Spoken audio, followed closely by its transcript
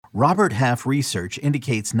Robert Half research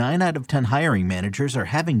indicates 9 out of 10 hiring managers are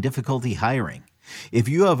having difficulty hiring. If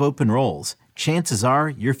you have open roles, chances are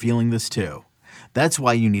you're feeling this too. That's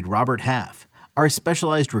why you need Robert Half. Our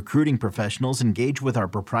specialized recruiting professionals engage with our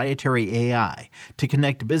proprietary AI to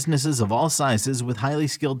connect businesses of all sizes with highly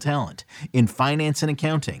skilled talent in finance and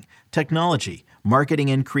accounting, technology, marketing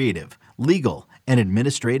and creative, legal, and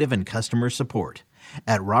administrative and customer support.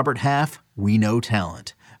 At Robert Half, we know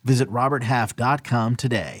talent. Visit roberthalf.com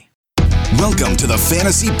today. Welcome to the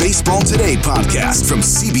Fantasy Baseball Today podcast from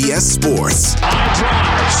CBS Sports. High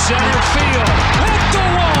drive, center field, hit the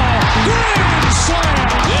wall, grand slam.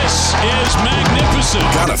 This is magnificent.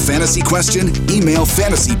 Got a fantasy question? Email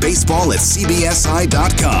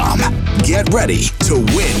fantasybaseball@cbsi.com. Get ready to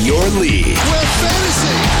win your league. Where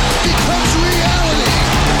fantasy becomes reality.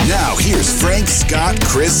 Now here's Frank, Scott,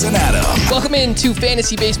 Chris, and Adam. Welcome into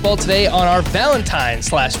Fantasy Baseball Today on our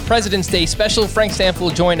Valentine's/President's Day special. Frank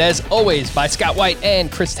Stanfield joined as always by Scott White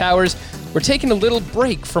and Chris Towers. We're taking a little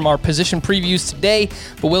break from our position previews today,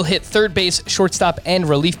 but we'll hit third base, shortstop, and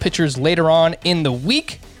relief pitchers later on in the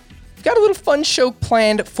week. We've got a little fun show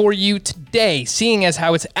planned for you today, seeing as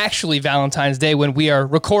how it's actually Valentine's Day when we are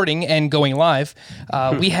recording and going live.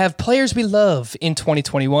 We have players we love in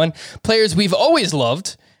 2021, players we've always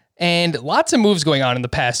loved, and lots of moves going on in the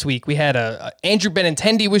past week. We had Andrew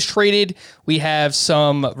Benintendi was traded. We have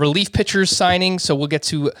some relief pitchers signing, so we'll get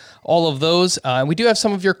to all of those. We do have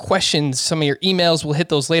some of your questions, some of your emails. We'll hit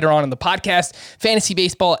those later on in the podcast.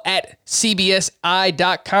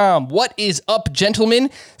 FantasyBaseball@cbsi.com. What is up,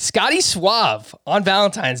 gentlemen? Scotty Suave on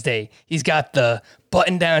Valentine's Day. He's got the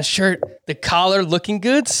button-down shirt, the collar, looking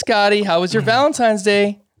good. Scotty, how was your Valentine's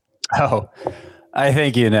Day? Oh, I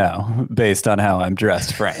think you know, based on how I'm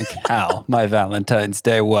dressed, Frank, how my Valentine's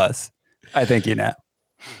Day was. I think you know.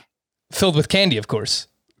 Filled with candy, of course.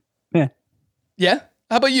 Yeah. Yeah?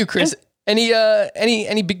 How about you, Chris? Yeah.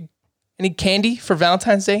 Any candy for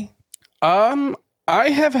Valentine's Day? I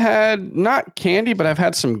have had not candy, but I've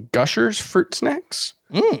had some Gushers fruit snacks.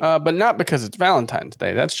 But not because it's Valentine's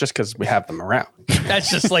Day. That's just because we have them around.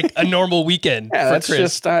 That's just like a normal weekend. Yeah, for that's Chris.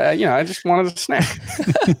 just I just wanted a snack.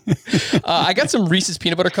 I got some Reese's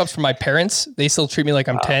peanut butter cups from my parents. They still treat me like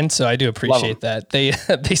I'm 10, so I do appreciate that. They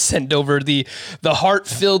send over the heart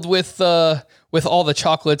filled with all the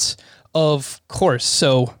chocolates, of course.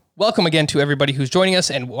 So welcome again to everybody who's joining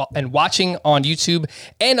us and watching on YouTube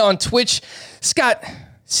and on Twitch. Scott,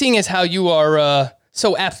 seeing as how you are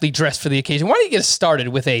so aptly dressed for the occasion, why don't you get us started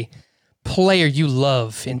with a player you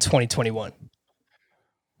love in 2021?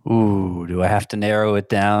 Ooh, do I have to narrow it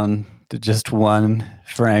down to just one,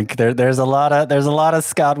 Frank? There's a lot of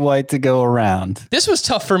Scott White to go around. This was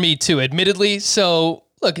tough for me too, admittedly. So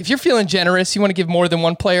look, if you're feeling generous, you want to give more than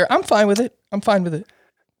one player, I'm fine with it.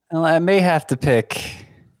 Well, I may have to pick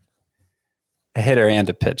a hitter and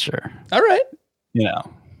a pitcher. All right. You know.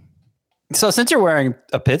 So since you're wearing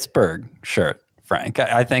a Pittsburgh shirt, Frank,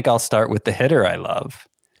 I think I'll start with the hitter I love.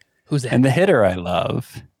 Who's that? And the hitter I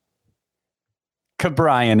love,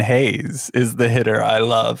 Ke'Bryan Hayes, is the hitter I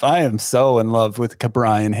love. I am so in love with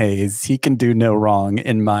Ke'Bryan Hayes. He can do no wrong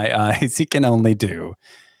in my eyes. He can only do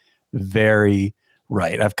very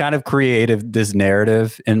right. I've kind of created this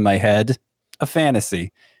narrative in my head, a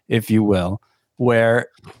fantasy, if you will, where,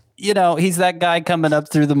 he's that guy coming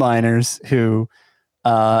up through the minors who,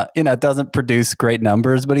 doesn't produce great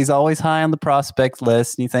numbers, but he's always high on the prospect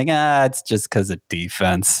list. And you think, it's just because of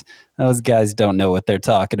defense. Those guys don't know what they're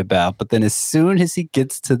talking about. But then as soon as he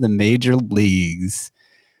gets to the major leagues,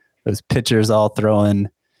 those pitchers all throwing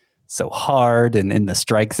so hard and in the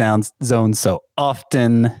strike zone so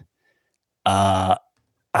often, I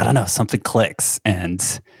don't know, something clicks.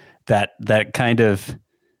 And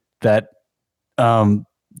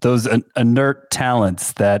those inert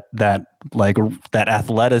talents that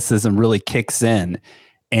athleticism really kicks in,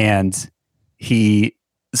 and he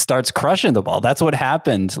starts crushing the ball. That's what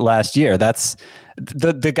happened last year. That's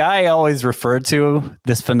the guy I always referred to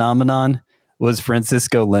this phenomenon was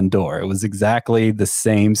Francisco Lindor. It was exactly the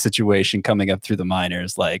same situation coming up through the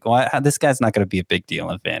minors. Like, this guy's not going to be a big deal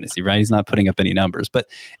in fantasy, right? He's not putting up any numbers, but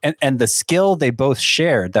and the skill they both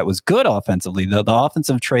shared that was good offensively, the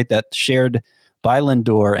offensive trait that shared by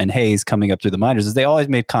Lindor and Hayes coming up through the minors is they always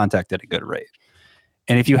made contact at a good rate.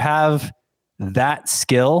 And if you have that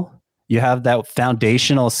skill, you have that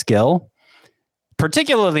foundational skill,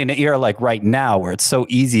 particularly in an era like right now where it's so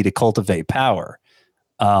easy to cultivate power,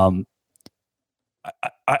 I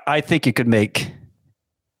think you could make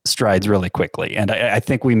strides really quickly. And I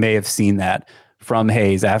think we may have seen that from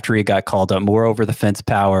Hayes after he got called up, more over the fence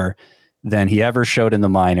power than he ever showed in the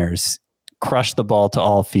minors, crushed the ball to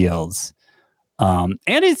all fields. And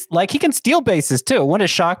he's like, he can steal bases too. It wouldn't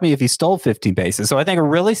shock me if he stole 15 bases. So I think a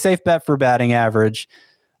really safe bet for batting average,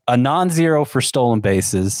 a non-zero for stolen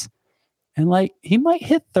bases. And like, he might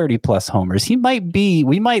hit 30 plus homers. We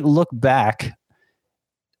might look back,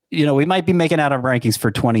 we might be making out of rankings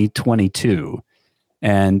for 2022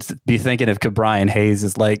 and be thinking of Ke'Bryan Hayes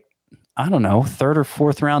as like, I don't know, third or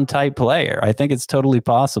fourth round type player. I think it's totally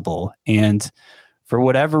possible. And for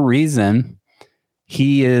whatever reason,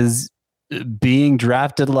 he is being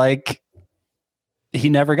drafted like he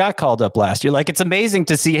never got called up last year. Like, it's amazing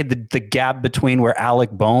to see the gap between where Alec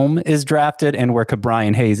Boehm is drafted and where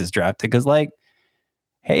Ke'Bryan Hayes is drafted. Because like,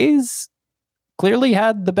 Hayes clearly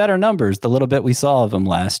had the better numbers the little bit we saw of him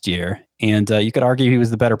last year. And you could argue he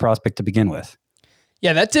was the better prospect to begin with.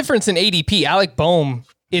 Yeah, that difference in ADP, Alec Boehm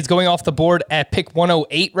is going off the board at pick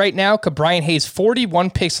 108 right now. Ke'Bryan Hayes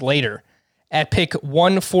 41 picks later at pick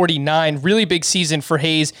 149. Really big season for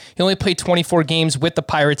Hayes. He only played 24 games with the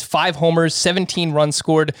Pirates, 5 homers, 17 runs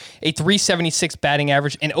scored, a 376 batting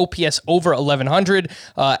average, and OPS over 1100.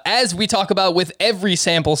 As we talk about with every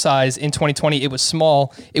sample size in 2020, it was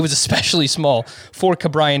small. It was especially small for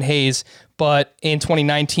Ke'Bryan Hayes. But in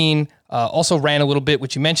 2019, also ran a little bit,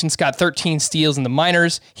 which you mentioned, Scott, 13 steals in the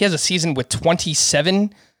minors. He has a season with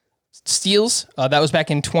 27 steals. That was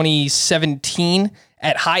back in 2017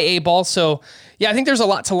 at high A ball. So, yeah, I think there's a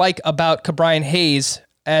lot to like about Ke'Bryan Hayes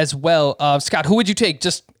as well. Scott, who would you take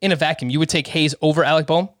just in a vacuum? You would take Hayes over Alec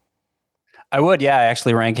Boehm? I would, yeah. I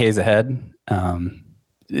actually rank Hayes ahead.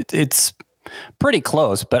 It's pretty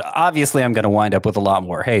close, but obviously I'm going to wind up with a lot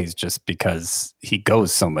more Hayes just because he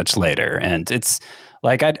goes so much later. And it's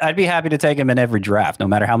like, I'd be happy to take him in every draft, no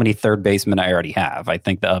matter how many third basemen I already have. I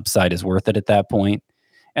think the upside is worth it at that point.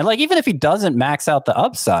 And like, even if he doesn't max out the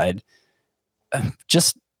upside,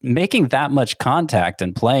 just making that much contact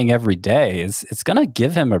and playing every day it's going to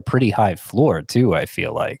give him a pretty high floor too, I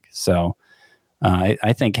feel like. So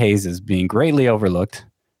I think Hayes is being greatly overlooked,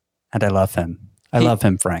 and I love him. I love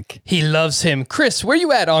him, Frank. He loves him. Chris, where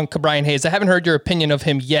you at on Ke'Bryan Hayes? I haven't heard your opinion of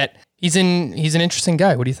him yet. He's an interesting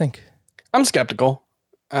guy. What do you think? I'm skeptical.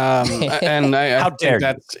 And I think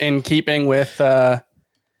that's in keeping with,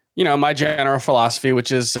 my general philosophy,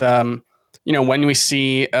 which is, when we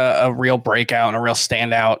see a real breakout and a real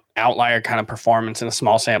standout outlier kind of performance in a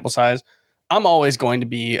small sample size, I'm always going to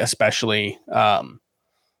be especially,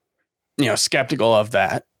 skeptical of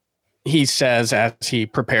that. He says as he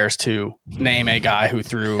prepares to name a guy who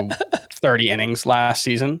threw 30 innings last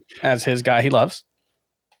season as his guy he loves.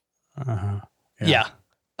 Yeah.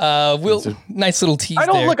 Nice little tease.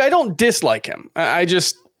 I don't dislike him.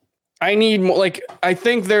 I need more. Like, I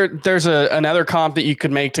think there's another comp that you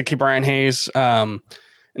could make to Ke'Bryan Hayes. And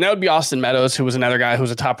that would be Austin Meadows, who was another guy who was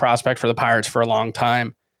a top prospect for the Pirates for a long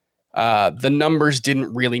time. The numbers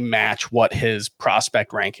didn't really match what his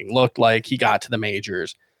prospect ranking looked like. He got to the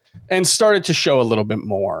majors and started to show a little bit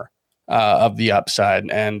more of the upside.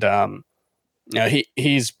 And,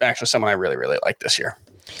 he's actually someone I really, really like this year.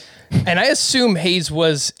 And I assume Hayes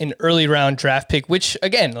was an early round draft pick, which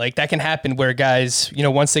again, like that can happen where guys,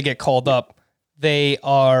 once they get called up, they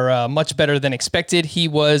are much better than expected. He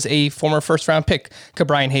was a former first round pick,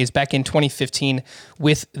 Ke'Bryan Hayes, back in 2015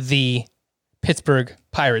 with the Pittsburgh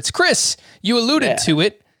Pirates. Chris, you alluded to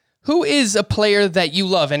it. Who is a player that you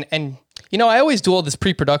love? And I always do all this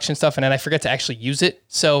pre-production stuff and then I forget to actually use it.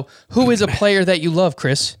 So who is a player that you love,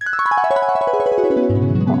 Chris?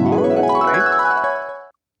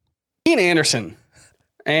 Ian Anderson.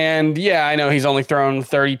 And I know he's only thrown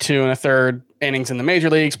 32 and a third innings in the major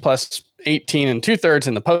leagues plus 18 and 2/3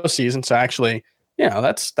 in the postseason. So actually,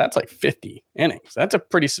 that's like 50 innings. That's a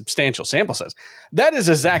pretty substantial sample size. That is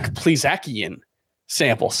a Zach Plesakian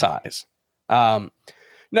sample size.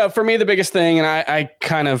 No, for me, the biggest thing, and I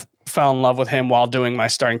kind of fell in love with him while doing my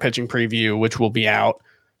starting pitching preview, which will be out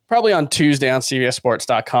probably on Tuesday on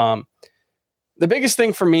CBSSports.com. The biggest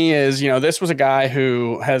thing for me is, this was a guy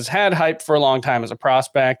who has had hype for a long time as a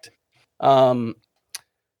prospect.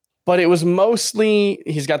 But it was mostly,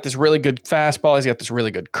 he's got this really good fastball. He's got this really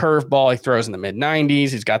good curveball. He throws in the mid 90s.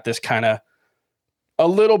 He's got this kind of a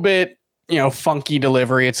little bit, funky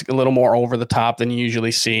delivery. It's a little more over the top than you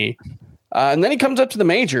usually see. And then he comes up to the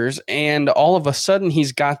majors and all of a sudden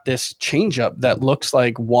he's got this changeup that looks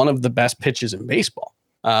like one of the best pitches in baseball.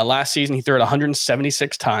 Last season, he threw it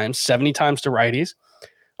 176 times, 70 times to righties,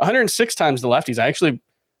 106 times to lefties. I actually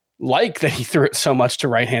like that he threw it so much to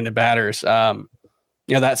right-handed batters.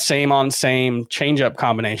 That same on same changeup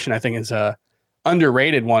combination, I think is a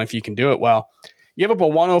underrated one if you can do it well. You have up a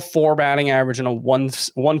 104 batting average and a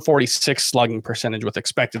 146 slugging percentage with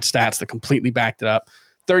expected stats that completely backed it up,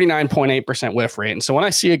 39.8% whiff rate. And so when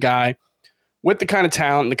I see a guy with the kind of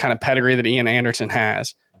talent, the kind of pedigree that Ian Anderson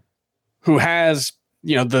has, who has,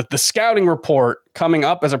 the scouting report coming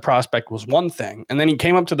up as a prospect was one thing. And then he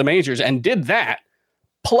came up to the majors and did that,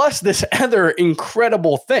 plus this other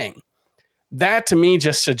incredible thing. That to me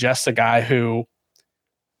just suggests a guy who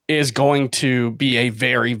is going to be a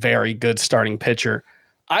very, very good starting pitcher.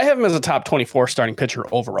 I have him as a top 24 starting pitcher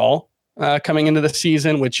overall coming into the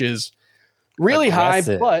season, which is really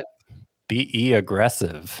aggressive. High, but be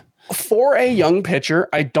aggressive. For a young pitcher,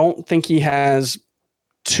 I don't think he has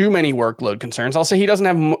too many workload concerns. I'll say he doesn't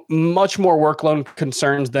have much more workload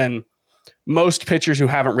concerns than most pitchers who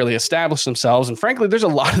haven't really established themselves. And frankly, there's a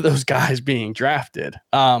lot of those guys being drafted.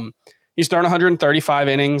 He's thrown 135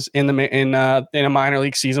 innings in a minor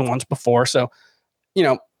league season once before. So,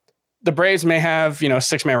 the Braves may have,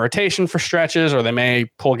 6-man rotation for stretches, or they may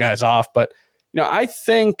pull guys off. But, I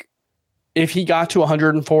think if he got to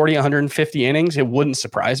 140, 150 innings, it wouldn't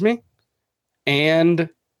surprise me. And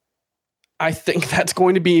I think that's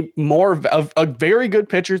going to be more of a very good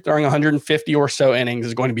pitcher throwing 150 or so innings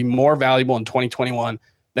is going to be more valuable in 2021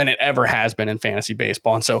 than it ever has been in fantasy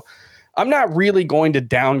baseball. And so I'm not really going to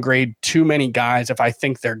downgrade too many guys if I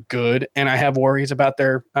think they're good and I have worries about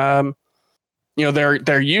their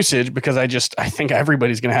usage, because I think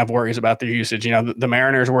everybody's going to have worries about their usage. The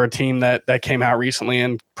Mariners were a team that came out recently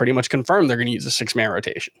and pretty much confirmed they're going to use a 6-man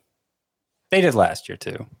rotation. They did last year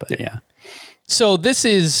too, but yeah. So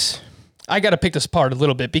I got to pick this apart a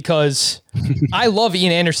little bit because I love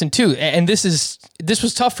Ian Anderson too. And this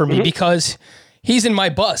was tough for me because he's in my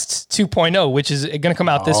bust 2.0, which is going to come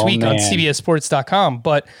out this week on CBSSports.com.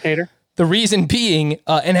 But the reason being,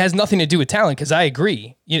 and has nothing to do with talent, because I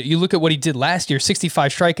agree. You look at what he did last year,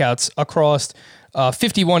 65 strikeouts across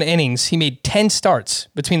 51 innings. He made 10 starts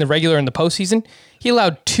between the regular and the postseason. He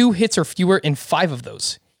allowed 2 hits or fewer in 5 of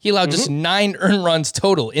those. He allowed just 9 earned runs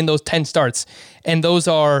total in those 10 starts. And those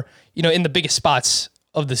are, in the biggest spots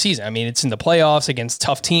of the season. I mean, it's in the playoffs against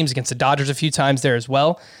tough teams, against the Dodgers a few times there as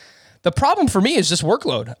well. The problem for me is just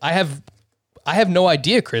workload. I have no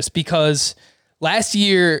idea, Chris, because last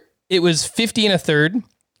year it was 50 and a third.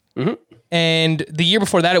 And the year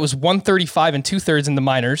before that, it was 135 and 2/3 in the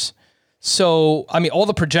minors. So, I mean, all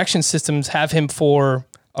the projection systems have him for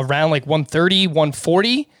around like 130,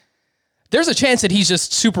 140. There's a chance that he's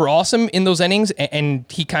just super awesome in those innings and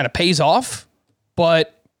he kind of pays off.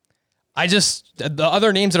 But the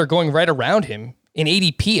other names that are going right around him in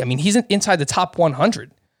ADP, I mean, he's inside the top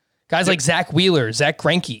 100. Guys like Zach Wheeler, Zach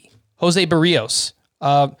Greinke, Jose Barrios,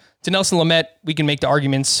 Dinelson Lamet, we can make the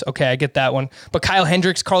arguments. Okay, I get that one. But Kyle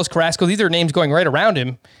Hendricks, Carlos Carrasco, these are names going right around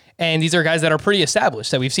him. And these are guys that are pretty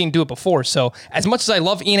established that we've seen do it before. So as much as I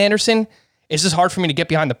love Ian Anderson, it's just hard for me to get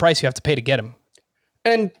behind the price you have to pay to get him.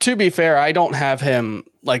 And to be fair, I don't have him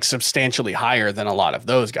like substantially higher than a lot of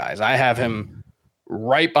those guys. I have him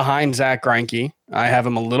right behind Zach Greinke. I have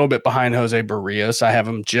him a little bit behind Jose Barrios. I have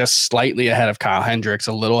him just slightly ahead of Kyle Hendricks,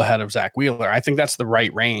 a little ahead of Zach Wheeler. I think that's the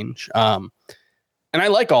right range. And I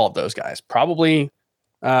like all of those guys. Probably,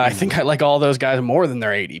 I think I like all those guys more than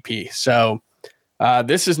their ADP. So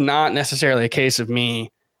this is not necessarily a case of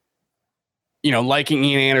me, liking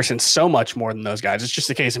Ian Anderson so much more than those guys. It's just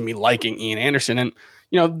a case of me liking Ian Anderson. And,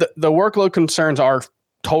 the workload concerns are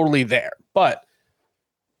totally there. But,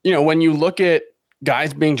 when you look at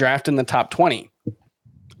guys being drafted in the top 20,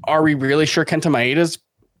 are we really sure Kenta Maeda's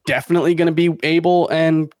definitely going to be able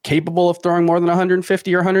and capable of throwing more than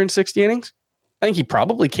 150 or 160 innings? I think he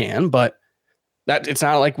probably can, but that it's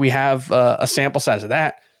not like we have a sample size of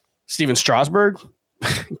that. Steven Strasburg,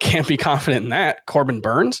 can't be confident in that. Corbin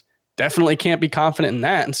Burns, definitely can't be confident in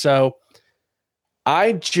that. And so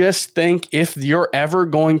I just think if you're ever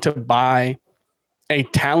going to buy a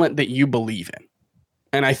talent that you believe in,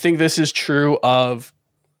 and I think this is true of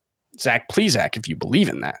Zach Plesac, if you believe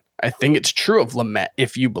in that. I think it's true of Lamet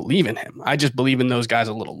if you believe in him. I just believe in those guys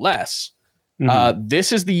a little less.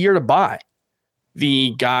 This is the year to buy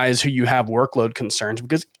the guys who you have workload concerns,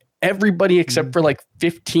 because everybody except for like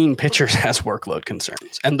 15 pitchers has workload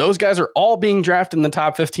concerns. And those guys are all being drafted in the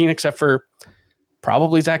top 15 except for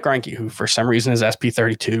probably Zach Greinke, who for some reason is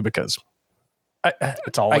SP32 because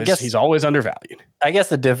he's always undervalued. I guess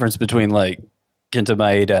the difference between like Kenta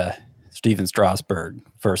Maeda, Steven Strasburg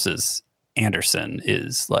versus Anderson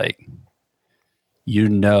is like,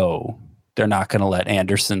 they're not going to let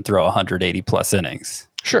Anderson throw 180 plus innings.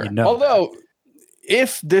 Sure. Although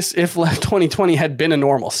if 2020 had been a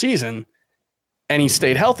normal season and he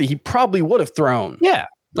stayed healthy, he probably would have thrown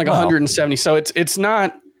 170. So it's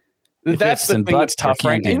not, that's the thing that's tough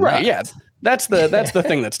right now. Right. Yeah. That's the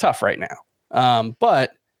thing that's tough right now.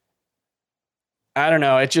 But I don't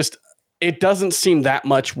know. it doesn't seem that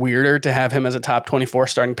much weirder to have him as a top 24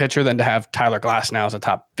 starting pitcher than to have Tyler Glasnow as a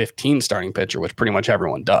top 15 starting pitcher, which pretty much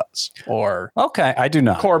everyone does. Or okay, I do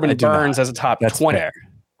not. Corbin Burns as a top 20. Fair.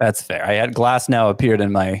 That's fair. I had Glasnow appeared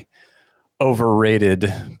in my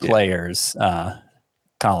overrated players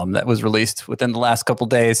column that was released within the last couple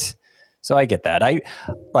days. So I get that. I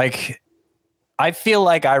feel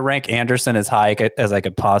like I rank Anderson as high as I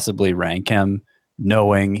could possibly rank him,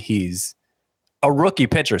 knowing he's a rookie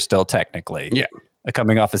pitcher still technically. Yeah.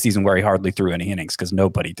 Coming off a season where he hardly threw any innings because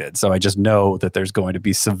nobody did. So I just know that there's going to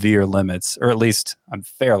be severe limits, or at least I'm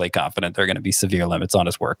fairly confident there are going to be severe limits on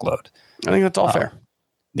his workload. I think that's all fair.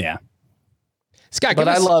 Yeah. Scott, but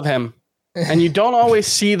I love him. And you don't always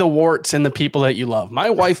see the warts in the people that you love. My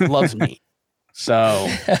wife loves me. So,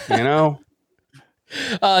 Scott,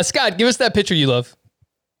 give us that pitcher you love.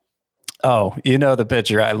 Oh, the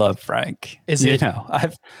pitcher I love, Frank. Is it?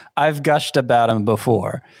 I've gushed about him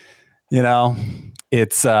before.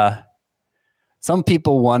 It's some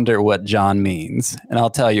people wonder what John means, and I'll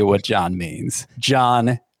tell you what John means.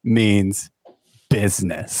 John means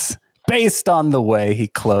business. Based on the way he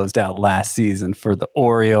closed out last season for the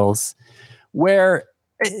Orioles, where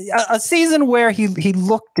a season where he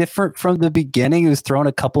looked different from the beginning. He was throwing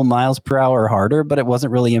a couple miles per hour harder, but it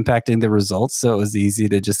wasn't really impacting the results. So it was easy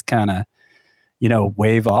to just kind of,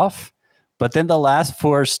 wave off. But then the last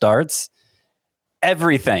 4 starts,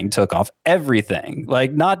 everything took off. Everything.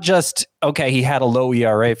 Like, not just, okay, he had a low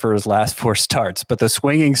ERA for his last 4 starts, but the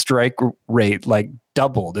swinging strike rate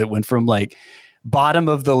doubled. It went from bottom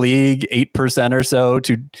of the league, 8% or so,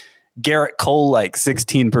 to Garrett Cole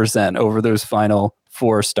 16% over those final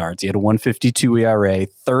 4 starts. He had a 1.52 ERA,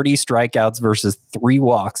 30 strikeouts versus 3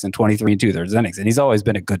 walks in 23 2/3 innings. And he's always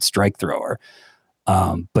been a good strike thrower.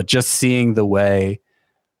 But just seeing the way,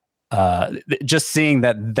 just seeing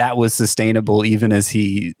that was sustainable, even as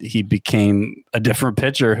he became a different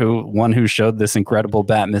pitcher, who showed this incredible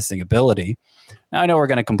bat missing ability. Now I know we're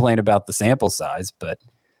going to complain about the sample size, but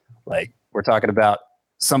we're talking about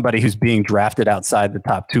somebody who's being drafted outside the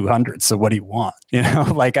top 200. So what do you want?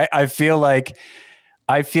 I feel like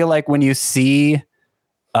when you see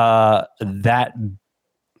that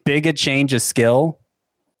big a change of skill,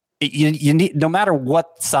 you need, no matter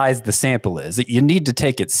what size the sample is, you need to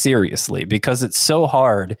take it seriously, because it's so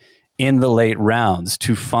hard in the late rounds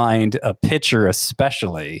to find a pitcher,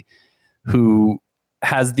 especially who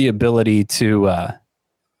has the ability to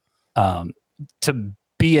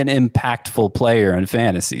be an impactful player in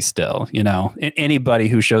fantasy still. Anybody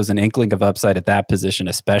who shows an inkling of upside at that position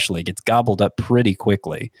especially gets gobbled up pretty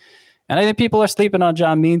quickly. And I think people are sleeping on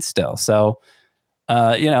John Means still. So,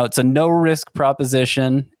 it's a no risk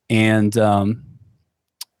proposition. And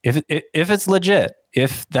if it's legit,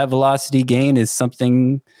 if that velocity gain is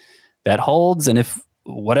something that holds, and if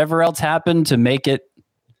whatever else happened to make it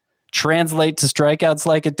translate to strikeouts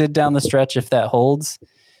like it did down the stretch, if that holds,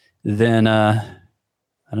 then I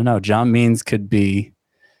don't know, John Means could be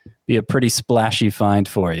a pretty splashy find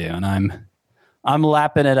for you. And I'm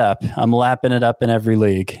lapping it up. I'm lapping it up in every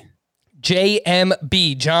league.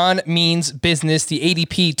 JMB, John Means Business, the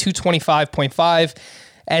ADP 225.5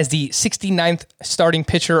 as the 69th starting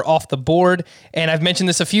pitcher off the board. And I've mentioned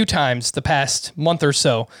this a few times the past month or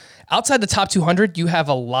so. Outside the top 200, you have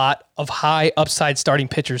a lot of high upside starting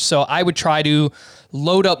pitchers. So I would try to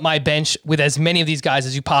load up my bench with as many of these guys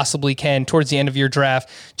as you possibly can towards the end of your draft.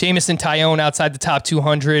 Jamison Tyone outside the top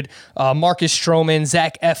 200, Marcus Stroman,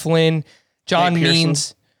 Zach Eflin, John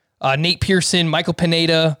Means, Nate Pearson, Michael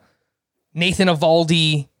Pineda, Nathan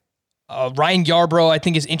Eovaldi, Ryan Yarbrough, I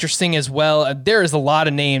think, is interesting as well. There is a lot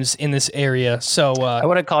of names in this area. So I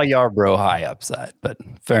wouldn't call Yarbrough high upside, but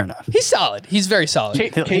fair enough. He's solid. He's very solid.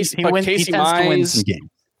 Casey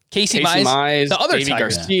Mize, the other Davey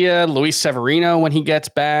Garcia, Luis Severino when he gets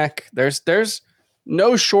back. There's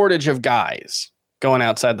no shortage of guys going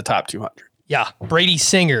outside the top 200. Yeah, Brady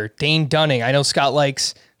Singer, Dane Dunning. I know Scott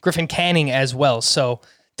likes Griffin Canning as well. So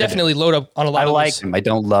definitely load up on a lot of those. I like him. I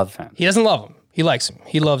don't love him. He doesn't love him. He likes him.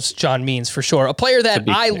 He loves John Means for sure. A player that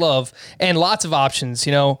I love, and lots of options,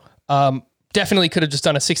 definitely could have just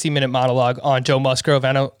done a 60-minute monologue on Joe Musgrove.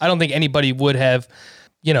 I don't think anybody would have,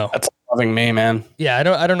 That's loving me, man. Yeah,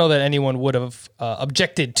 I don't know that anyone would have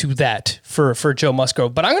objected to that for Joe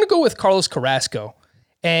Musgrove. But I'm going to go with Carlos Carrasco.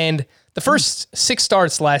 And the first 6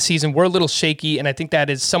 starts last season were a little shaky, and I think that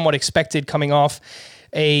is somewhat expected coming off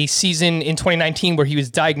a season in 2019 where he was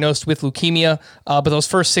diagnosed with leukemia. But those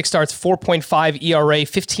first 6 starts, 4.5 ERA,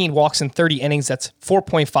 15 walks in 30 innings. That's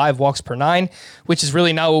 4.5 walks per 9, which is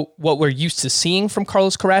really now what we're used to seeing from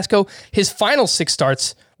Carlos Carrasco. His final 6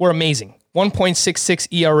 starts were amazing. 1.66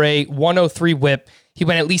 ERA, 103 whip. He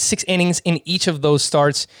went at least 6 innings in each of those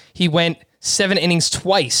starts. He went 7 innings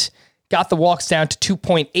twice, got the walks down to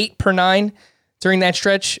 2.8 per 9 during that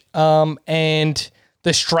stretch. And the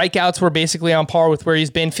strikeouts were basically on par with where he's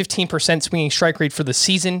been, 15% swinging strike rate for the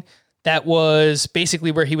season. That was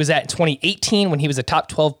basically where he was at in 2018 when he was a top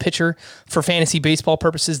 12 pitcher for fantasy baseball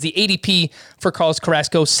purposes. The ADP for Carlos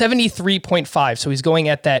Carrasco, 73.5. So he's going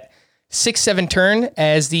at that 6-7 turn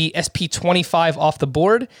as the SP25 off the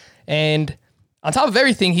board. And on top of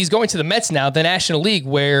everything, he's going to the Mets now, the National League,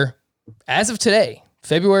 where as of today,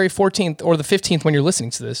 February 14th or the 15th when you're listening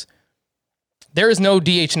to this, there is no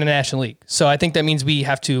DH in the National League. So I think that means we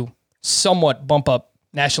have to somewhat bump up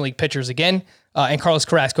National League pitchers again. And Carlos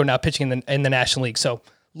Carrasco now pitching in the National League. So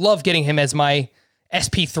love getting him as my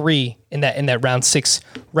SP3 in that round 6,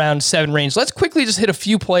 round 7 range. Let's quickly just hit a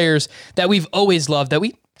few players that we've always loved, that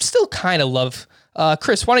we still kind of love.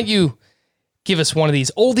 Chris, why don't you give us one of these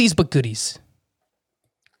oldies but goodies?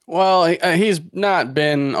 Well, he's not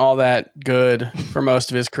been all that good for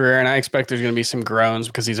most of his career, and I expect there's going to be some groans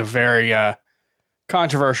because he's a very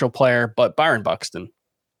controversial player. But Byron Buxton,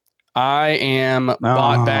 I am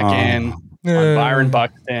bought back in on Byron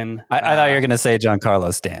Buxton. I thought you were going to say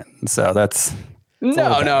Giancarlo Stanton. So that's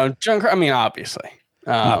no. I mean, obviously.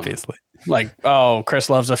 Like, Chris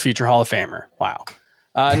loves a future Hall of Famer. Wow.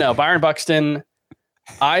 No, Byron Buxton.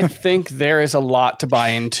 I think there is a lot to buy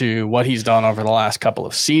into what he's done over the last couple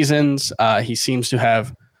of seasons. He seems to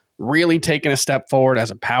have really taken a step forward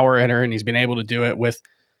as a power hitter, and he's been able to do it with,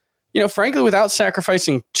 frankly, without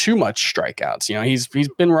sacrificing too much strikeouts. He's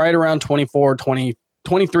been right around 23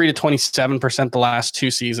 to 27% the last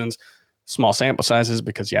 2 seasons. Small sample sizes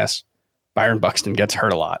because, yes, Byron Buxton gets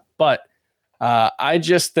hurt a lot. But I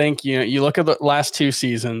just think, you look at the last 2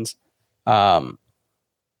 seasons,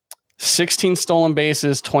 16 stolen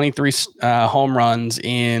bases, 23 home runs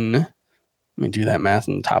in, let me do that math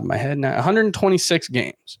on the top of my head now, 126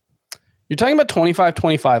 games. You're talking about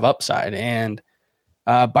 25-25 upside. And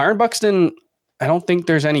Byron Buxton, I don't think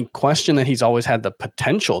there's any question that he's always had the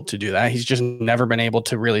potential to do that. He's just never been able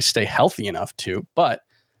to really stay healthy enough to. But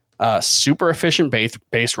super efficient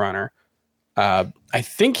base runner. I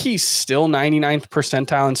think he's still 99th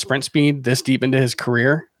percentile in sprint speed this deep into his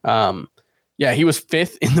career. Yeah, he was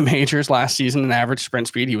 5th in the majors last season in average sprint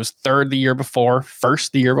speed. He was 3rd the year before,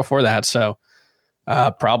 1st the year before that. So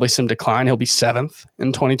probably some decline. He'll be 7th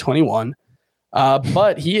in 2021.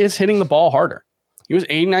 But he is hitting the ball harder. He was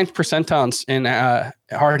 89th percentile in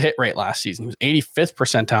hard hit rate last season. He was 85th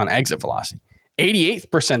percentile in exit velocity, 88th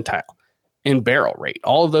percentile in barrel rate.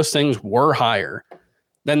 All of those things were higher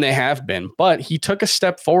than they have been, but he took a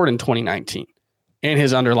step forward in 2019 in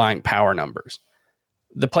his underlying power numbers.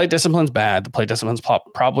 The plate discipline's bad. The plate discipline's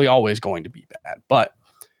probably always going to be bad, but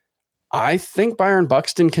I think Byron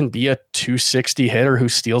Buxton can be a 260 hitter who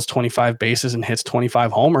steals 25 bases and hits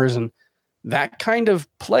 25 homers. And that kind of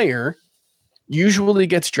player usually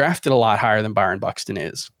gets drafted a lot higher than Byron Buxton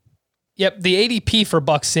is. Yep. The ADP for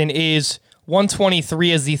Buxton is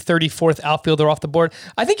 123 as the 34th outfielder off the board.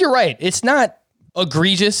 I think you're right. It's not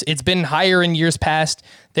egregious. It's been higher in years past.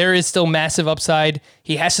 There is still massive upside.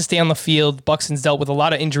 He has to stay on the field. Buxton's dealt with a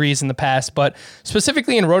lot of injuries in the past, but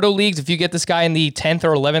specifically in roto leagues, if you get this guy in the 10th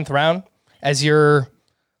or 11th round as your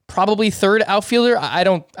probably 3rd outfielder, I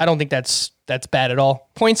don't think that's bad at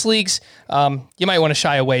all. Points leagues, you might want to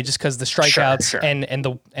shy away just because the strikeouts Sure. and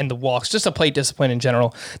the walks, just a plate discipline in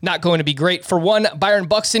general, not going to be great for one Byron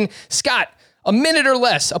Buxton. Scott, a minute or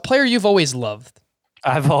less, a player you've always loved.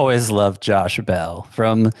 I've always loved Josh Bell.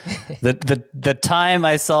 From the time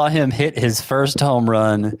I saw him hit his first home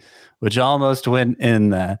run, which almost went in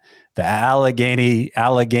the Allegheny,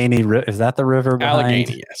 is that the river behind?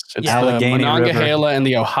 Allegheny, yes. It's Allegheny the Monongahela River. and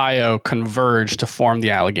the Ohio converge to form the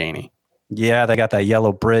Allegheny. Yeah, they got that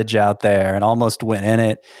yellow bridge out there and almost went in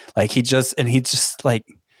it. Like he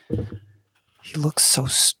looks so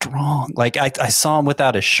strong. Like I saw him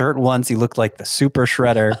without his shirt once. He looked like the super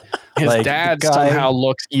shredder. His dad somehow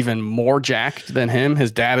looks even more jacked than him.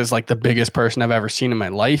 His dad is like the biggest person I've ever seen in my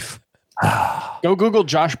life. Go Google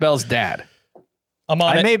Josh Bell's dad.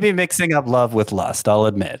 I may be mixing up love with lust, I'll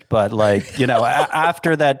admit. But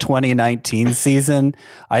after that 2019 season,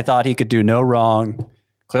 I thought he could do no wrong.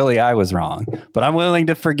 Clearly I was wrong, but I'm willing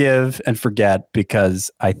to forgive and forget because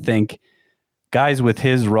I think guys with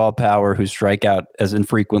his raw power who strike out as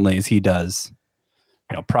infrequently as he does,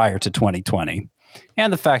 prior to 2020,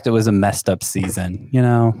 and the fact it was a messed up season,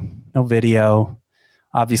 no video.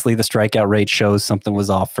 Obviously the strikeout rate shows something was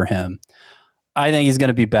off for him. I think he's going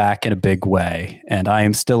to be back in a big way, and I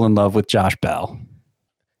am still in love with Josh Bell.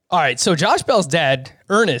 All right, so Josh Bell's dad,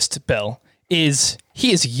 Ernest Bell, is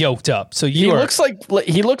yoked up. So he looks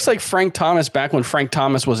like Frank Thomas back when Frank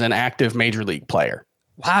Thomas was an active major league player.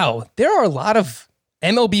 Wow, there are a lot of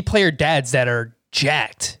MLB player dads that are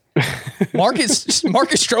jacked. Marcus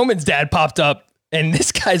Stroman's dad popped up, and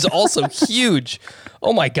this guy's also huge.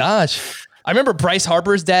 Oh my gosh. I remember Bryce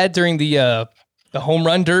Harper's dad during the home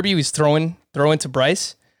run derby. He was throwing to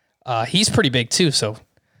Bryce. He's pretty big too, so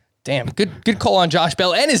damn, good call on Josh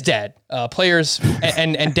Bell and his dad. Players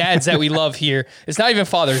and dads that we love here. It's not even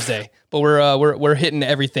Father's Day, but we're hitting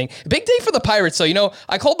everything. Big day for the Pirates, though.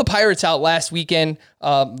 I called the Pirates out last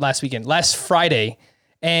Friday,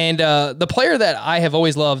 and the player that I have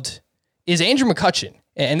always loved is Andrew McCutchen,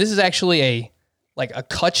 and this is actually a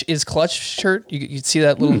Cutch is Clutch shirt. You see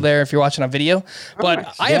that little there if you're watching on video.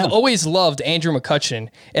 But I have always loved Andrew McCutchen,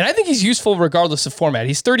 and I think he's useful regardless of format.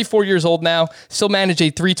 He's 34 years old now, still managed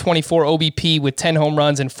a 324 OBP with 10 home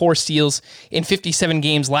runs and 4 steals in 57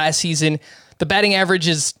 games last season. The batting average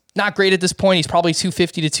is not great at this point. He's probably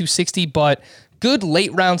 250 to 260, but good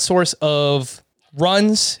late round source of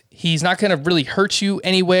runs. He's not going to really hurt you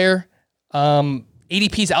anywhere.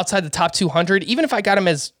 ADP's outside the top 200. Even if I got him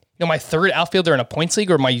as my third outfielder in a points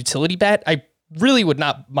league or my utility bat, I really would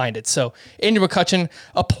not mind it. So Andrew McCutchen,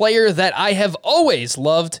 a player that I have always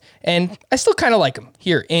loved, and I still kind of like him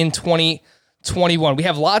here in 2021. We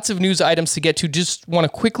have lots of news items to get to. Just want to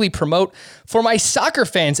quickly promote for my soccer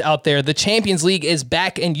fans out there, the Champions League is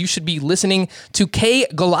back, and you should be listening to Kay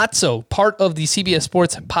Golazzo, part of the CBS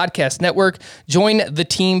Sports Podcast Network. Join the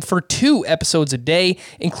team for 2 episodes a day,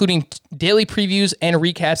 including daily previews and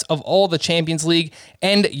recaps of all the Champions League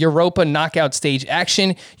and Europa knockout stage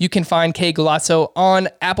action. You can find Kay Golazzo on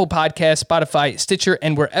Apple Podcasts, Spotify, Stitcher,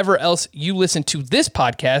 and wherever else you listen to this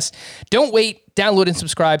podcast. Don't wait. Download and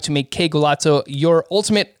subscribe to make Kay Golazzo your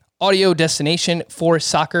ultimate audio destination for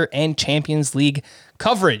soccer and Champions League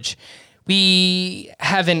coverage. We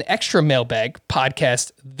have an extra mailbag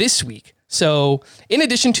podcast this week. So in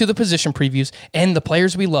addition to the position previews and the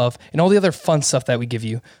players we love and all the other fun stuff that we give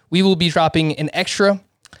you, we will be dropping an extra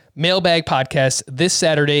mailbag podcast this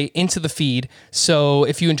Saturday into the feed. So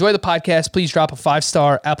if you enjoy the podcast, please drop a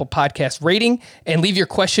 5-star Apple Podcast rating and leave your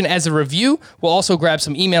question as a review. We'll also grab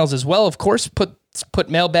some emails as well. Of course, put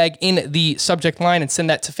mailbag in the subject line and send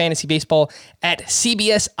that to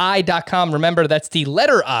fantasybaseball@cbsi.com. Remember, that's the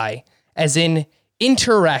letter I as in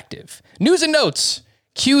interactive. News and notes.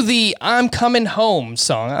 Cue the I'm Coming Home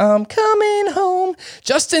song. I'm coming home.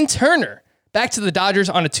 Justin Turner back to the Dodgers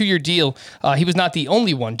on a 2-year deal. He was not the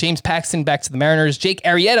only one. James Paxton back to the Mariners. Jake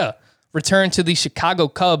Arrieta returned to the Chicago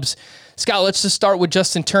Cubs. Scott, let's just start with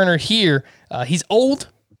Justin Turner here. He's old.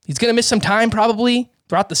 He's going to miss some time probably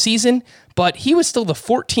throughout the season, but he was still the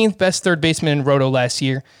 14th best third baseman in Roto last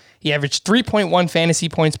year. He averaged 3.1 fantasy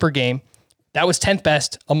points per game. That was 10th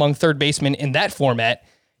best among third basemen in that format.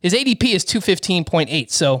 His ADP is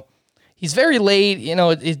 215.8, so he's very late.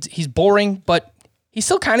 He's boring, but he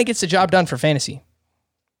still kind of gets the job done for fantasy.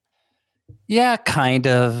 Yeah, kind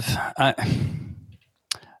of.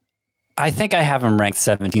 I think I have him ranked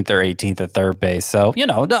 17th or 18th at third base. So,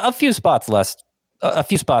 a few spots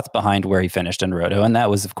behind where he finished in Roto. And that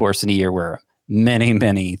was, of course, in a year where many,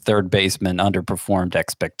 many third basemen underperformed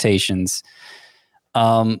expectations.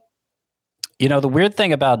 The weird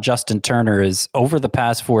thing about Justin Turner is over the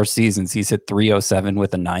past 4 seasons, he's hit 307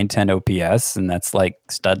 with a 910 OPS, and that's like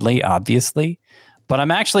Studley, obviously. But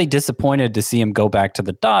I'm actually disappointed to see him go back to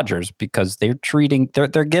the Dodgers because they're giving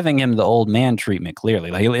him the old man treatment,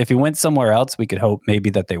 clearly. Like if he went somewhere else, we could hope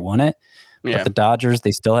maybe that they won it. Yeah. But the Dodgers,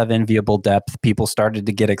 they still have enviable depth. People started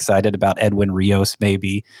to get excited about Edwin Rios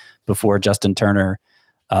maybe before Justin Turner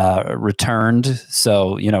returned.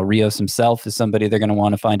 So, Rios himself is somebody they're going to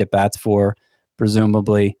want to find at bats for,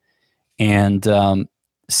 presumably. And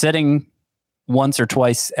sitting once or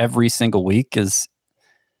twice every single week it's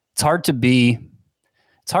hard to be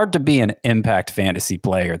an impact fantasy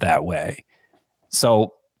player that way.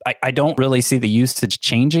 So I don't really see the usage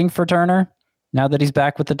changing for Turner now that he's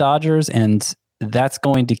back with the Dodgers, and that's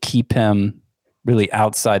going to keep him really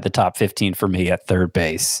outside the top 15 for me at third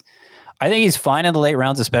base. I think he's fine in the late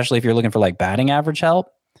rounds, especially if you're looking for like batting average help.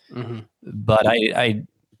 Mm-hmm. But I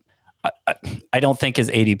don't think his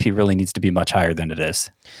ADP really needs to be much higher than it is.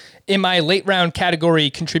 In my late round category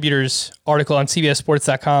contributors article on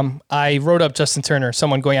CBSSports.com, I wrote up Justin Turner,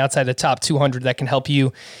 someone going outside the top 200 that can help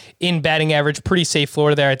you in batting average. Pretty safe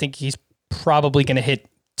floor there. I think he's probably going to hit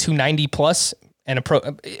 290 plus and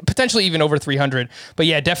potentially even over 300. But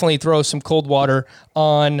yeah, definitely throw some cold water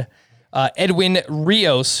on Edwin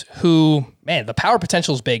Rios, who, man, the power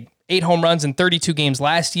potential is big. 8 home runs in 32 games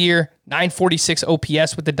last year, 946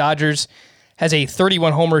 OPS with the Dodgers, has a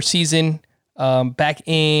 31 homer season back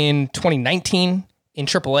in 2019 in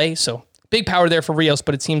AAA. So big power there for Rios,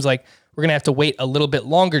 but it seems like we're going to have to wait a little bit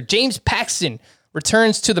longer. James Paxton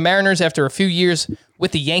returns to the Mariners after a few years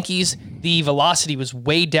with the Yankees. The velocity was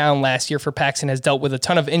way down last year for Paxton, has dealt with a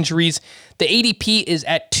ton of injuries. The ADP is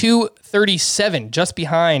at 237, just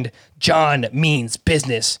behind John Means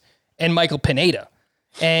Business and Michael Pineda.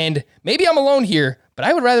 And maybe I'm alone here, but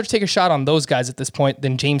I would rather take a shot on those guys at this point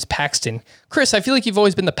than James Paxton. Chris, I feel like you've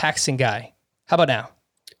always been the Paxton guy. How about now?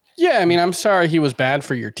 Yeah, I mean, I'm sorry he was bad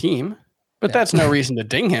for your team, but that's no reason to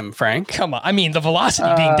ding him, Frank. Come on. I mean, the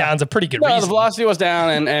velocity being down is a pretty good reason. The velocity was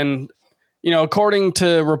down, and according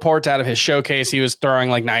to reports out of his showcase, he was throwing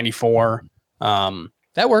like 94.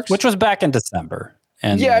 That works. Which was back in December.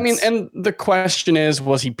 And yeah, I mean, and the question is,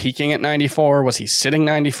 was he peaking at 94? Was he sitting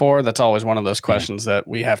 94? That's always one of those questions that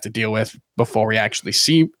we have to deal with before we actually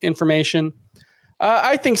see information.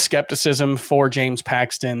 I think skepticism for James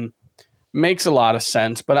Paxton makes a lot of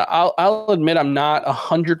sense, but I'll admit I'm not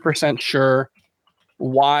 100% sure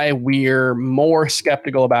why we're more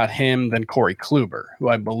skeptical about him than Corey Kluber, who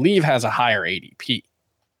I believe has a higher ADP.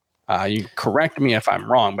 You correct me if I'm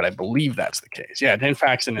wrong, but I believe that's the case. Yeah, James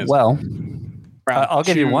Paxton is I'll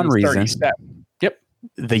give you one reason. Yep.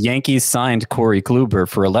 The Yankees signed Corey Kluber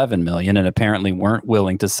for $11 million and apparently weren't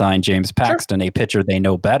willing to sign James Paxton, a pitcher they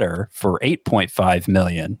know better, for $8.5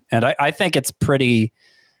 million. And I think it's pretty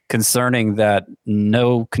concerning that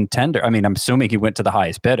no contender, I mean, I'm assuming he went to the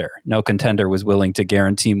highest bidder. No contender was willing to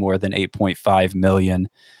guarantee more than $8.5 million.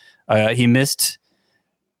 He missed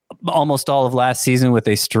almost all of last season with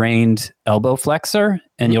a strained elbow flexor.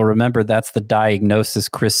 And you'll remember that's the diagnosis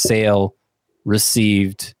Chris Sale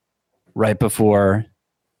received right before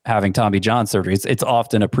having Tommy John surgery. It's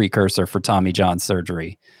often a precursor for Tommy John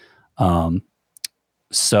surgery.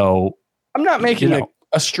 So I'm not making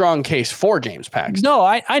a strong case for James Paxton. No,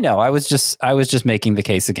 I know. I was just making the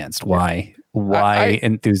case against why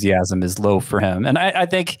enthusiasm is low for him. And I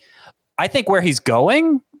think where he's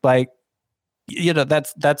going, like,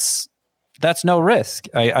 that's no risk.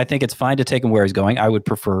 I think it's fine to take him where he's going. I would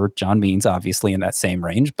prefer John Means, obviously, in that same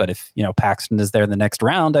range. But if Paxton is there in the next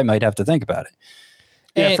round, I might have to think about it.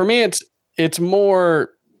 Yeah, for me, it's more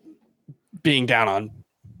being down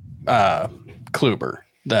on Kluber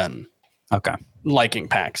than liking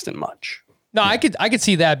Paxton much. No, I could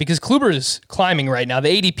see that because Kluber is climbing right now. The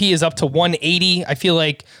ADP is up to 180. I feel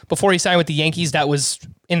like before he signed with the Yankees, that was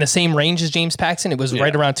in the same range as James Paxton. It was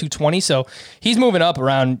right around 220. So he's moving up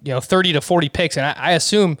around 30 to 40 picks, and I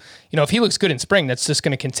assume if he looks good in spring, that's just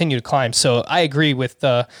going to continue to climb. So I agree with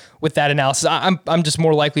that analysis. I'm just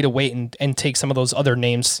more likely to wait and take some of those other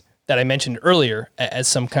names that I mentioned earlier as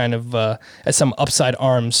some kind of as some upside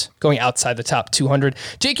arms going outside the top 200.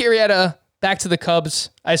 Jake Arrieta back to the Cubs.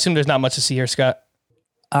 I assume there's not much to see here, Scott.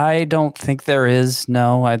 I don't think there is.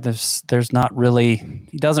 No, there's not really.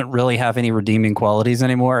 He doesn't really have any redeeming qualities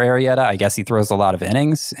anymore, Arrieta. I guess he throws a lot of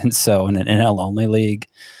innings, and so in an NL only league,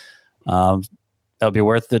 that'll be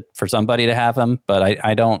worth it for somebody to have him. But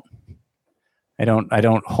I don't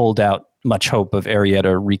hold out much hope of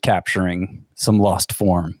Arrieta recapturing some lost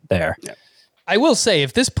form there. Yeah. I will say,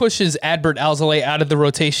 if this pushes Adbert Alzolay out of the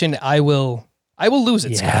rotation, I will lose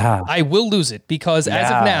it, Scott. I will lose it because as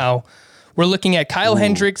of now, we're looking at Kyle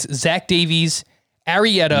Hendricks, Zach Davies,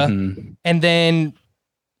 Arrieta, and then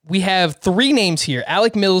we have three names here: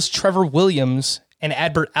 Alec Mills, Trevor Williams, and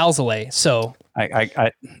Adbert Alzolay. So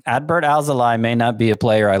Adbert Alzolay may not be a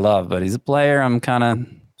player I love, but he's a player I'm kind of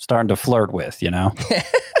starting to flirt with,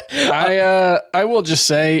 I will just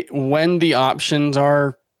say, when the options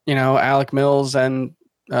are, Alec Mills and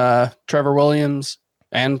Trevor Williams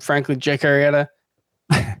and frankly Jake Arrieta,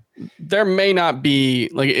 there may not be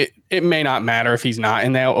it may not matter if he's not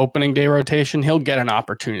in the opening day rotation. He'll get an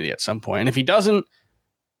opportunity at some point. And if he doesn't,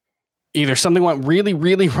 either something went really,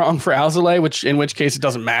 really wrong for Alzolay, in which case it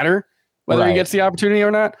doesn't matter whether he gets the opportunity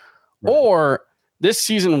or not, or this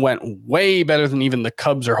season went way better than even the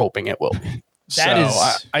Cubs are hoping it will be.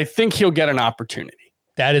 I think he'll get an opportunity.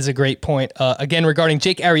 That is a great point. Again, regarding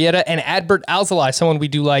Jake Arrieta and Adbert Alzolay, someone we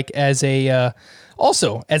do like as a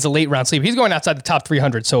late round sleeper. He's going outside the top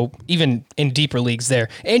 300, so even in deeper leagues there.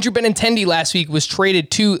 Andrew Benintendi last week was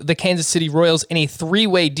traded to the Kansas City Royals in a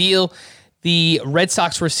three-way deal. The Red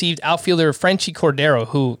Sox received outfielder Frenchie Cordero,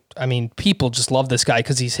 who, people just love this guy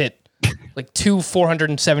because he's hit like 2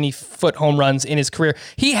 470-foot home runs in his career.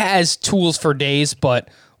 He has tools for days, but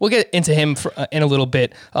we'll get into him in a little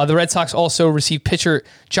bit. The Red Sox also received pitcher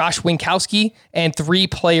Josh Winkowski and 3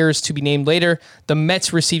 players to be named later. The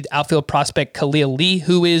Mets received outfield prospect Khalil Lee,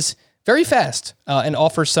 who is very fast and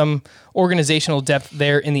offers some organizational depth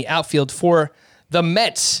there in the outfield for the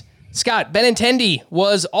Mets. Scott, Benintendi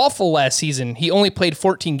was awful last season. He only played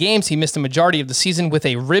 14 games. He missed the majority of the season with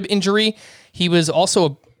a rib injury. He was also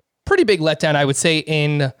a pretty big letdown, I would say,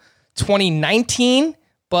 in 2019,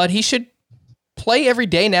 but he should play every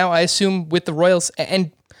day now, I assume, with the Royals,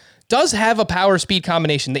 and does have a power speed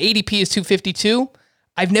combination. The ADP is 252.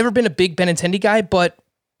 I've never been a big Benintendi guy, but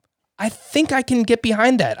I think I can get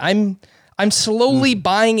behind that. I'm slowly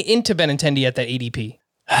buying into Benintendi at that ADP.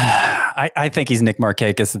 I think he's Nick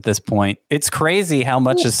Markakis at this point. It's crazy how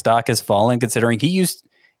much his stock has fallen, considering he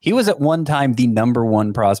was at one time the number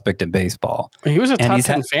one prospect in baseball. He was a top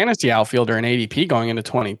 10 fantasy outfielder in ADP going into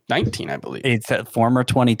 2019, I believe. It's a former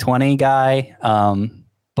 2020 guy,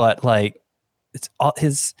 but like it's all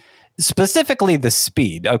specifically the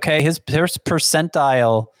speed. Okay, his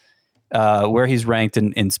percentile where he's ranked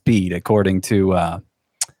in speed according to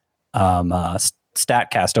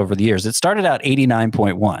StatCast over the years. It started out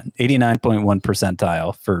 89.1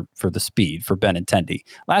 percentile for the speed for Benintendi.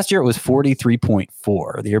 Last year it was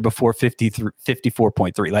 43.4. The year before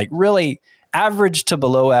 54.3. Like really average to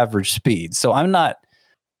below average speed. So I'm not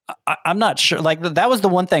sure. Like that was the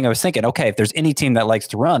one thing I was thinking. Okay, if there's any team that likes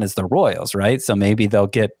to run, is the Royals, right? So maybe they'll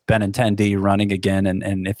get Benintendi running again,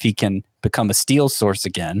 and if he can become a steal source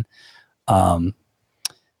again,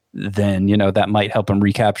 then, that might help him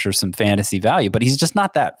recapture some fantasy value, but he's just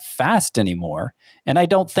not that fast anymore. And I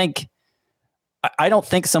don't think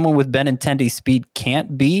someone with Benintendi speed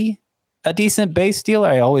can't be a decent base stealer.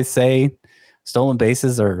 I always say stolen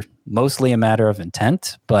bases are mostly a matter of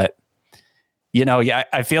intent, but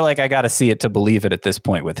I feel like I got to see it to believe it at this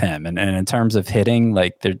point with him. And in terms of hitting,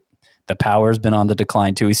 like the power's been on the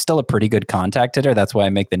decline too. He's still a pretty good contact hitter. That's why I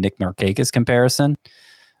make the Nick Markakis comparison,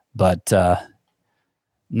 but,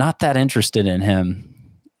 not that interested in him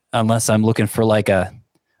unless I'm looking for like a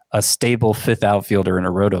stable fifth outfielder in a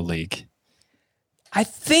roto league. I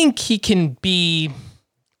think he can be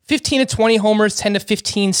 15 to 20 homers, 10 to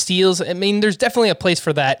 15 steals. I mean, there's definitely a place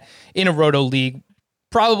for that in a roto league,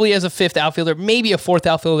 probably as a fifth outfielder, maybe a fourth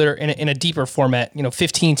outfielder in a deeper format,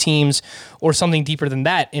 15 teams or something deeper than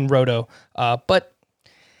that in roto. But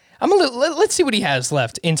let's see what he has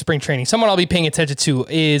left in spring training. Someone I'll be paying attention to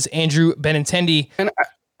is Andrew Benintendi. And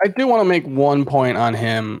I do want to make one point on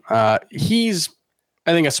him. He's,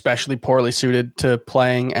 I think, especially poorly suited to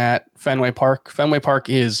playing at Fenway Park. Fenway Park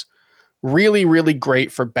is really, really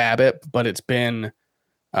great for BABIP, but it's been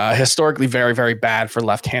historically very, very bad for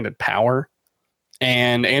left-handed power.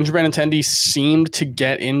 And Andrew Benintendi seemed to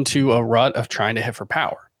get into a rut of trying to hit for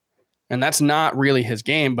power. And that's not really his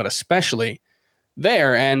game, but especially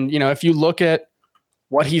there. And, if you look at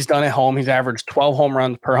what he's done at home, he's averaged 12 home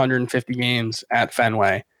runs per 150 games at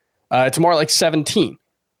Fenway. It's more like 17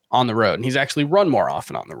 on the road, and he's actually run more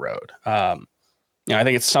often on the road. I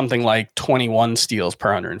think it's something like 21 steals per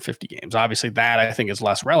 150 games. Obviously, that I think is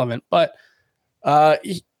less relevant, but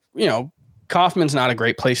Kaufman's not a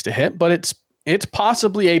great place to hit, but it's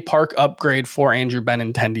possibly a park upgrade for Andrew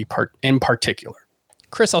Benintendi in particular.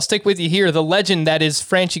 Chris, I'll stick with you here. The legend that is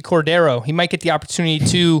Franchi Cordero. He might get the opportunity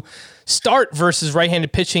to start versus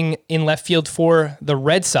right-handed pitching in left field for the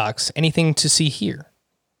Red Sox. Anything to see here?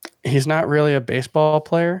 He's not really a baseball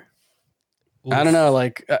player. Oof. I don't know.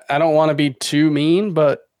 Like, I don't want to be too mean,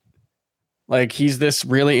 but like he's this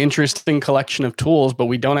really interesting collection of tools, but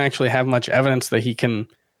we don't actually have much evidence that he can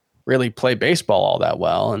really play baseball all that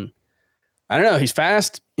well. And I don't know. He's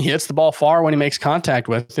fast. He hits the ball far when he makes contact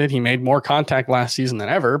with it. He made more contact last season than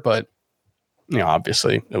ever, but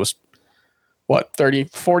obviously it was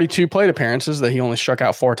 42 plate appearances that he only struck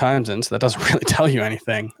out 4 times in. So that doesn't really tell you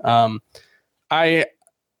anything.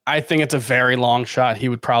 I think it's a very long shot. He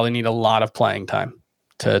would probably need a lot of playing time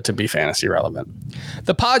to be fantasy relevant.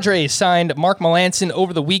 The Padres signed Mark Melancon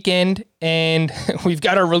over the weekend, and we've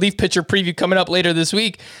got our relief pitcher preview coming up later this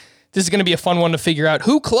week. This is going to be a fun one to figure out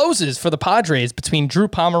who closes for the Padres between Drew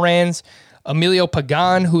Pomeranz, Emilio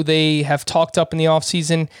Pagan, who they have talked up in the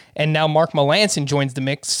offseason, and now Mark Melancon joins the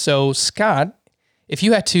mix. So, Scott, if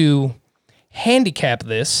you had to handicap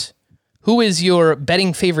this, who is your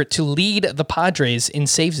betting favorite to lead the Padres in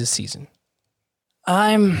saves this season?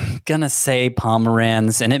 I'm going to say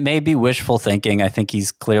Pomeranz, and it may be wishful thinking. I think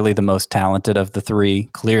he's clearly the most talented of the three,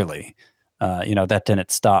 clearly. That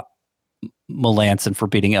didn't stop Melancon for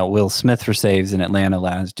beating out Will Smith for saves in Atlanta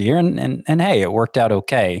last year. And hey, it worked out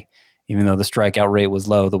okay. Even though the strikeout rate was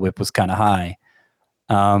low, the whip was kind of high.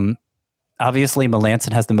 Obviously,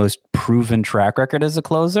 Melancon has the most proven track record as a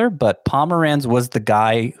closer, but Pomeranz was the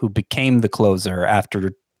guy who became the closer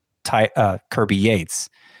after Kirby Yates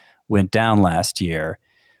went down last year.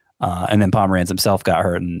 And then Pomeranz himself got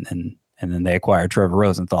hurt and And then they acquired Trevor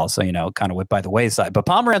Rosenthal. So, kind of went by the wayside. But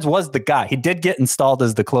Pomeranz was the guy. He did get installed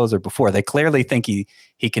as the closer before. They clearly think he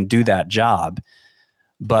can do that job.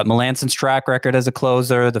 But Melanson's track record as a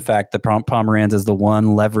closer, the fact that Pomeranz is the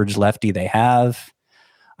one leverage lefty they have,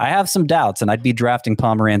 I have some doubts. And I'd be drafting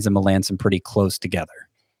Pomeranz and Melanson pretty close together.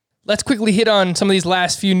 Let's quickly hit on some of these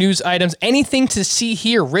last few news items. Anything to see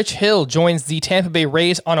here? Rich Hill joins the Tampa Bay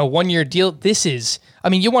Rays on a 1-year deal. This is,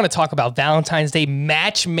 you want to talk about Valentine's Day,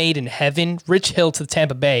 match made in heaven. Rich Hill to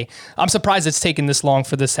Tampa Bay. I'm surprised it's taken this long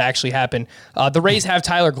for this to actually happen. The Rays have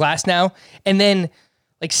Tyler Glass now, and then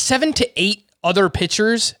like 7 to 8 other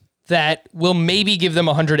pitchers that will maybe give them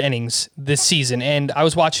 100 innings this season. And I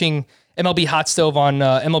was watching MLB Hot Stove on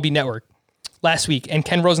MLB Network last week, and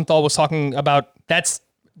Ken Rosenthal was talking about that's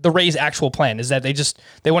the Rays' actual plan, is that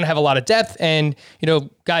they want to have a lot of depth and,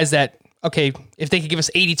 guys that, okay, if they could give us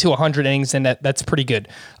 80 to 100 innings, then that's pretty good.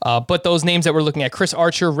 But those names that we're looking at, Chris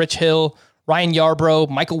Archer, Rich Hill, Ryan Yarbrough,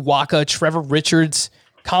 Michael Wacha, Trevor Richards,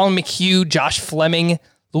 Colin McHugh, Josh Fleming,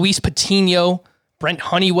 Luis Patino, Brent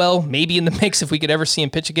Honeywell, maybe in the mix if we could ever see him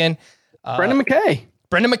pitch again. Brendan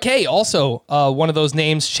McKay, also one of those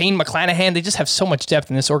names. Shane McClanahan, they just have so much depth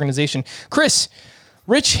in this organization. Chris,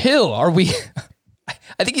 Rich Hill, are we...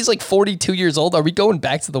 I think he's like 42 years old. Are we going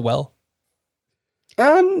back to the well?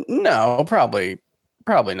 No, probably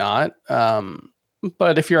not.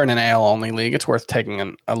 But if you're in an AL only league, it's worth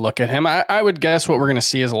taking a look at him. I would guess what we're going to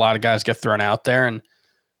see is a lot of guys get thrown out there, and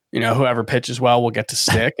whoever pitches well will get to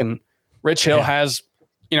stick. And Rich Hill has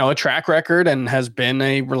a track record and has been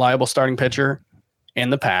a reliable starting pitcher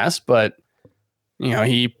in the past. But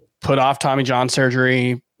he put off Tommy John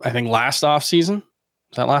surgery, I think last off season.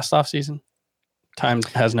 Was that last off season? Time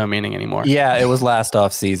has no meaning anymore. Yeah, it was last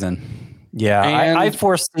off season. Yeah, I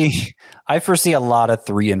foresee a lot of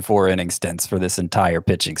 3 and 4 inning stints for this entire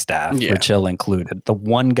pitching staff, Rich Hill included. The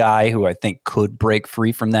one guy who I think could break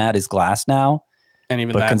free from that is Glass now, and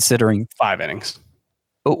even considering 5 innings.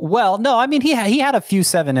 Well, no, he had a few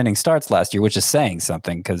 7-inning starts last year, which is saying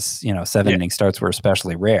something because 7-inning starts were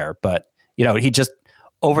especially rare. But he just.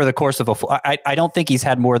 Over the course of I don't think he's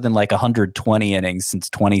had more than like 120 innings since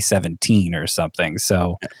 2017 or something.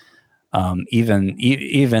 So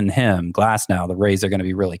even him, Glass now, the Rays are going to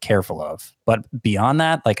be really careful of. But beyond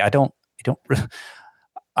that, like I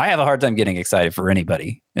have a hard time getting excited for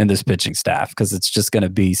anybody in this pitching staff because it's just going to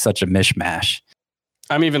be such a mishmash.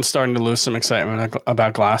 I'm even starting to lose some excitement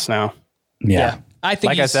about Glass now. Yeah. I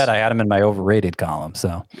think, like I said, I had him in my overrated column.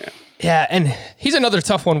 So. Yeah, and he's another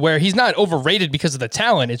tough one where he's not overrated because of the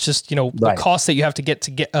talent. It's just, the cost that you have to get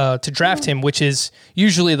to draft him, which is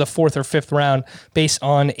usually the 4th or 5th round based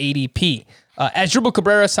on ADP. Asdrubal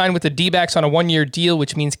Cabrera signed with the D-backs on a 1-year deal,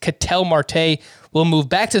 which means Ketel Marte will move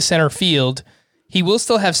back to center field. He will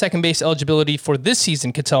still have second base eligibility for this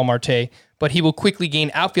season, Ketel Marte, but he will quickly gain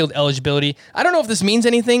outfield eligibility. I don't know if this means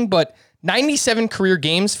anything, but 97 career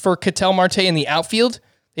games for Ketel Marte in the outfield.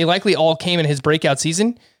 They likely all came in his breakout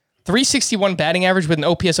season. 361 batting average with an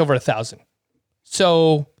OPS over 1,000.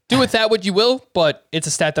 So do with that what you will, but it's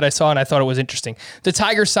a stat that I saw and I thought it was interesting. The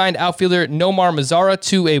Tigers signed outfielder Nomar Mazara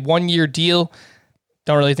to a 1-year deal.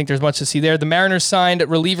 Don't really think there's much to see there. The Mariners signed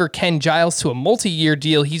reliever Ken Giles to a multi-year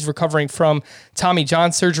deal. He's recovering from Tommy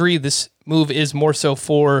John surgery. This move is more so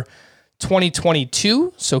for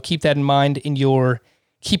 2022, so keep that in mind in your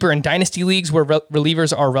keeper and dynasty leagues where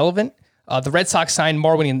relievers are relevant. The Red Sox signed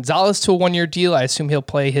Marwin Gonzalez to a 1-year deal. I assume he'll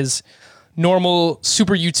play his normal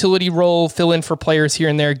super utility role, fill in for players here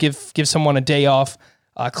and there, give someone a day off.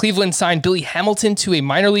 Cleveland signed Billy Hamilton to a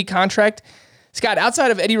minor league contract. Scott,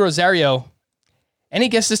 outside of Eddie Rosario, any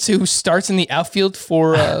guesses to who starts in the outfield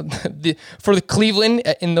for the Cleveland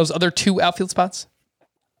in those other 2 outfield spots?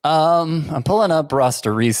 I'm pulling up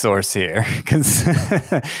roster resource here because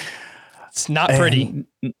it's not pretty.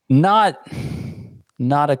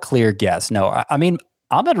 Not a clear guess. No, I mean,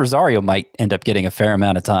 Ahmed Rosario might end up getting a fair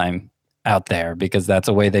amount of time out there because that's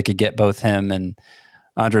a way they could get both him and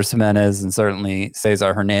Andres Jimenez and certainly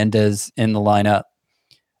Cesar Hernandez in the lineup.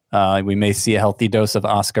 We may see a healthy dose of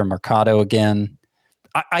Oscar Mercado again.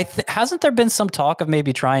 Hasn't there been some talk of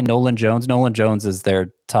maybe trying Nolan Jones? Nolan Jones is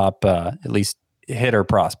their top, at least hitter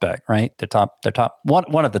prospect, right? Their top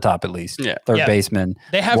one at the top at least. Yeah. Third baseman.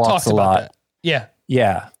 They have talked about that. Yeah.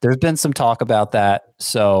 Yeah, there's been some talk about that.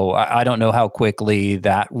 So I don't know how quickly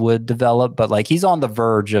that would develop, but like he's on the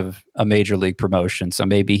verge of a major league promotion. So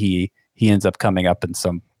maybe he ends up coming up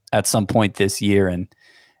at some point this year and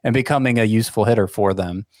becoming a useful hitter for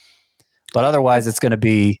them. But otherwise it's going to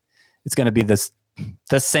be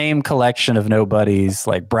the same collection of nobodies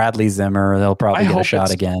like Bradley Zimmer. They'll probably get a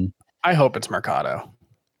shot again. I hope it's Mercado.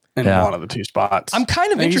 in one of the two spots. I'm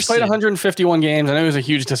kind of interested. He's played 151 games. I know he was a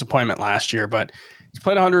huge disappointment last year, but he's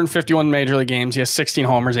played 151 major league games. He has 16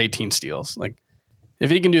 homers, 18 steals. Like, if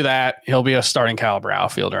he can do that, he'll be a starting caliber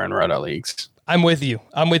outfielder in roto leagues. I'm with you,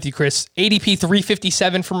 Chris. ADP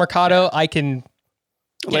 357 for Mercado.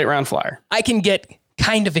 Late round flyer. I can get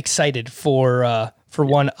kind of excited for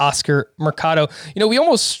one Oscar Mercado. You know, we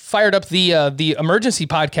almost fired up the emergency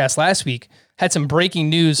podcast last week. Had some breaking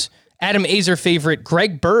news. Adam Azer favorite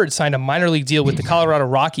Greg Bird signed a minor league deal with the Colorado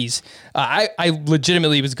Rockies. I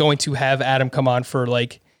legitimately was going to have Adam come on for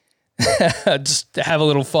just to have a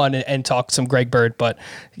little fun and talk some Greg Bird. But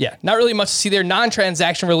yeah, not really much to see there.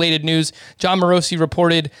 Non-transaction related news. John Morosi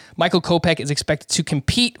reported Michael Kopech is expected to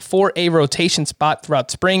compete for a rotation spot throughout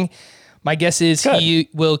spring. My guess is he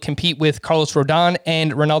will compete with Carlos Rodon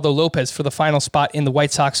and Ronaldo Lopez for the final spot in the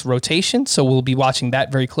White Sox rotation. So we'll be watching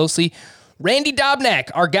that very closely. Randy Dobnak,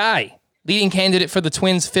 our guy, leading candidate for the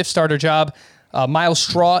Twins' fifth starter job. Miles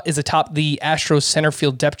Straw is atop the Astros center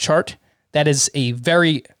field depth chart. That is a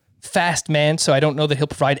very fast man, so I don't know that he'll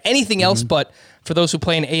provide anything else, but for those who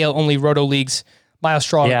play in AL-only roto leagues, Miles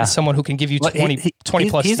Straw is someone who can give you 20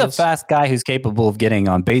 plus He's steals. a fast guy who's capable of getting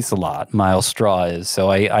on base a lot, Miles Straw is.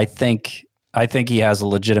 So I think he has a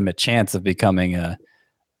legitimate chance of becoming an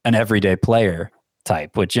everyday player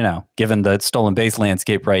type, which, you know, given the stolen base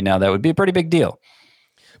landscape right now, that would be a pretty big deal.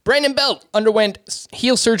 Brandon Belt underwent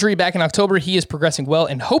heel surgery back in October. He is progressing well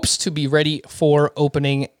and hopes to be ready for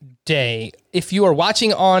opening day. If you are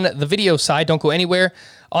watching on the video side, don't go anywhere.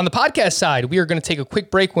 On the podcast side, we are going to take a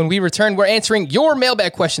quick break. When we return, we're answering your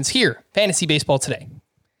mailbag questions here, Fantasy Baseball Today.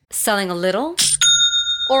 Selling a little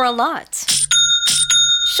or a lot?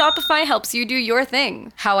 Shopify helps you do your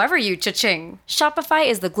thing, however you cha-ching. Shopify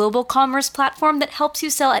is the global commerce platform that helps you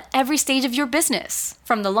sell at every stage of your business.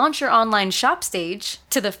 From the launch your online shop stage,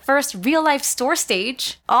 to the first real-life store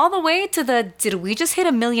stage, all the way to the did we just hit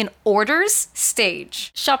 1 million orders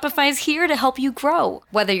stage. Shopify's here to help you grow.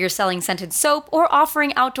 Whether you're selling scented soap or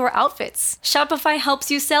offering outdoor outfits, Shopify helps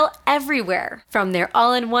you sell everywhere. From their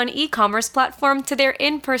all-in-one e-commerce platform to their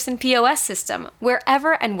in-person POS system,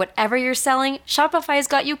 wherever and whatever you're selling, Shopify's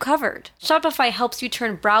got you covered. Shopify helps you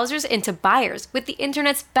turn browsers into buyers with the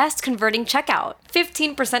internet's best converting checkout.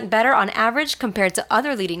 15% better on average compared to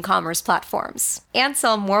other leading commerce platforms. And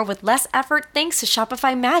sell more with less effort thanks to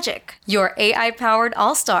Shopify Magic, your AI-powered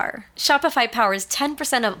all-star. Shopify powers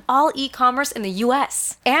 10% of all e-commerce in the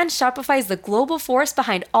US. And Shopify is the global force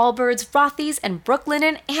behind Allbirds, Rothy's, and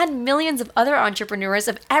Brooklinen, and millions of other entrepreneurs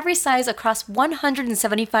of every size across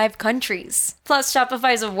 175 countries. Plus,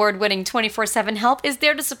 Shopify's award-winning 24/7 help is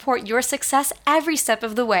there to support your success every step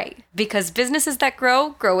of the way. Because businesses that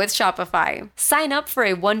grow with Shopify. Sign up for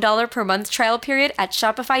a $1 per month trial period at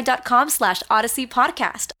shopify.com/Odyssey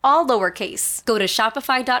Podcast, all lowercase. Go to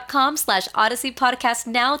shopify.com/Odyssey Podcast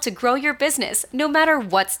now to grow your business, no matter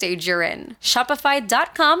what stage you're in.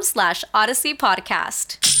 Shopify.com/Odyssey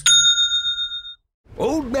Podcast.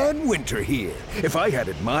 Old Man Winter here. If I had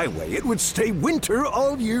it my way, it would stay winter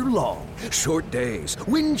all year long. Short days,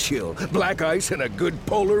 wind chill, black ice, and a good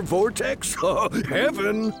polar vortex. Oh,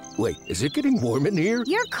 heaven. Wait, is it getting warm in here?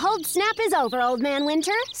 Your cold snap is over, Old Man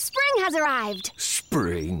Winter. Spring has arrived.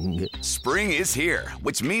 Spring. Spring is here,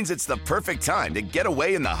 which means it's the perfect time to get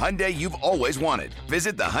away in the Hyundai you've always wanted.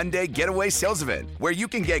 Visit the Hyundai Getaway Sales Event, where you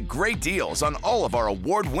can get great deals on all of our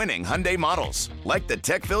award-winning Hyundai models, like the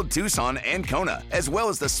tech-filled Tucson and Kona, as well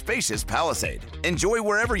as the spacious Palisade. Enjoy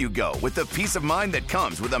wherever you go with the peace of mind that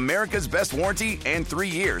comes with America's best warranty and 3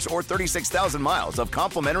 years or 36,000 miles of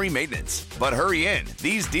complimentary maintenance. But hurry in,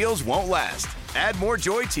 these deals won't last. Add more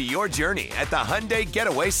joy to your journey at the Hyundai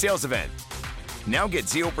Getaway Sales Event. Now get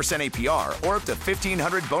 0% APR or up to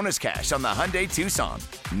 $1,500 bonus cash on the Hyundai Tucson.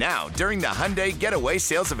 Now, during the Hyundai Getaway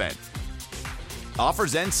Sales Event.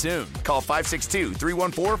 Offers end soon. Call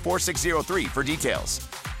 562-314-4603 for details.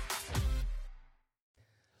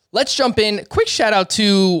 Let's jump in. Quick shout out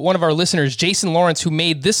to one of our listeners, Jason Lawrence, who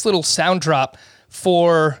made this little sound drop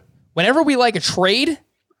for whenever we like a trade.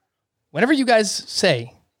 Whenever you guys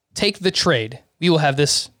say, take the trade, we will have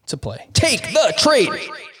this to play. Take the trade.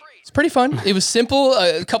 It's pretty fun. It was simple.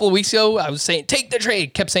 A couple of weeks ago, I was saying, take the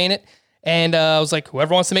trade, kept saying it. And I was like,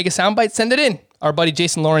 whoever wants to make a soundbite, send it in. Our buddy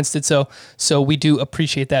Jason Lawrence did so. So we do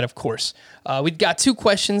appreciate that, of course. We've got 2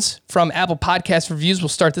 questions from Apple Podcast Reviews. We'll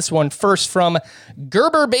start this one first from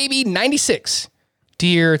Gerber Baby 96.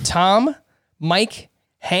 Dear Tom, Mike,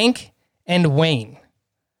 Hank, and Wayne.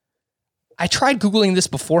 I tried Googling this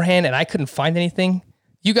beforehand and I couldn't find anything.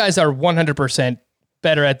 You guys are 100%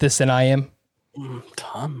 better at this than I am.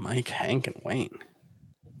 Tom, Mike, Hank, and Wayne.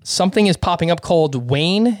 Something is popping up called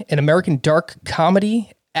Wayne, an American dark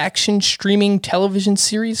comedy, action streaming television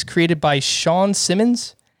series created by Sean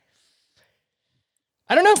Simmons.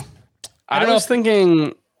 I don't know. I was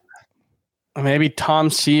thinking maybe Tom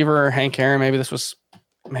Seaver, Hank Aaron. Maybe this was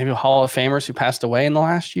maybe Hall of Famers who passed away in the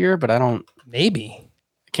last year, but I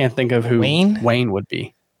can't think of who Wayne would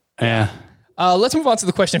be. Yeah. Let's move on to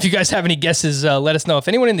the question. If you guys have any guesses, let us know. If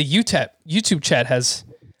anyone in the YouTube chat has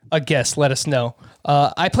a guess, let us know.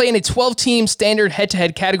 I play in a 12-team standard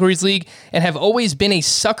head-to-head categories league and have always been a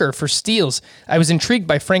sucker for steals. I was intrigued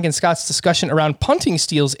by Frank and Scott's discussion around punting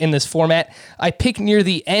steals in this format. I picked near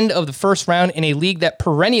the end of the first round in a league that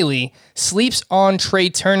perennially sleeps on Trey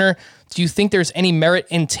Turner. Do you think there's any merit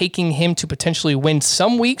in taking him to potentially win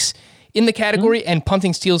some weeks in the category and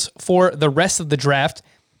punting steals for the rest of the draft?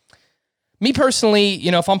 Me personally,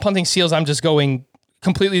 if I'm punting steals, I'm just going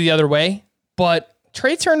completely the other way. But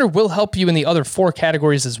Trey Turner will help you in the other 4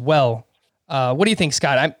 categories as well. What do you think,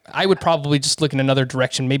 Scott? I would probably just look in another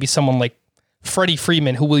direction. Maybe someone like Freddie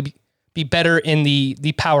Freeman, who will be better in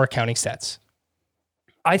the power counting stats.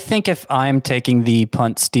 I think if I'm taking the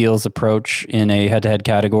punt steals approach in a head-to-head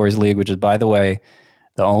categories league, which is, by the way,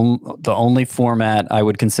 the only format I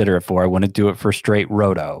would consider it for, I wouldn't do it for straight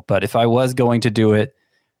roto. But if I was going to do it,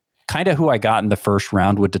 kind of who I got in the first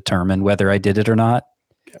round would determine whether I did it or not.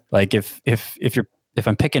 Like if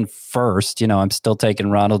I'm picking first, I'm still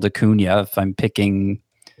taking Ronald Acuna. If I'm picking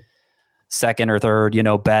second or third,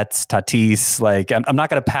 Betts, Tatis, like I'm not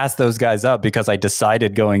going to pass those guys up because I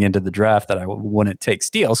decided going into the draft that I wouldn't take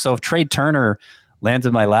steals. So if Trey Turner lands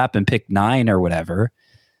in my lap and pick 9 or whatever,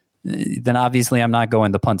 then obviously I'm not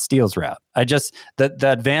going the punt steals route. The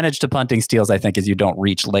advantage to punting steals, I think, is you don't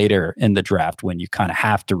reach later in the draft when you kind of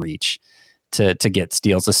have to reach to get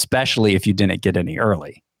steals, especially if you didn't get any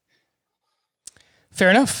early.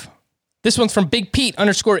 Fair enough. This one's from Big Pete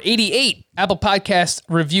 _88. Apple Podcast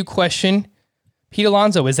review question. Pete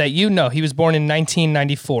Alonso, is that you? No, he was born in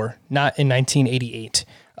 1994, not in 1988.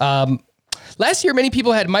 Last year, many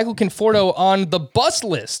people had Michael Conforto on the bust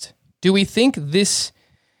list. Do we think this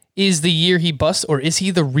is the year he busts, or is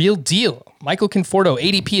he the real deal? Michael Conforto,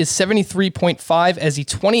 ADP is 73.5 as the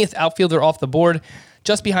 20th outfielder off the board,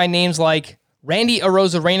 just behind names like Randy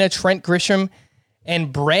Arozarena, Trent Grisham,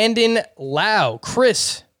 and Brandon Lau.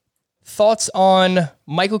 Chris, thoughts on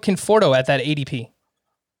Michael Conforto at that ADP?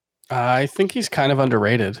 I think he's kind of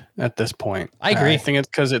underrated at this point. I agree. I think it's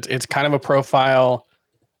because it's kind of a profile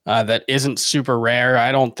that isn't super rare.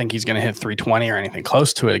 I don't think he's going to hit 320 or anything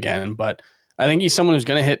close to it again, but I think he's someone who's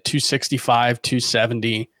going to hit 265,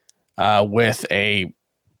 270 with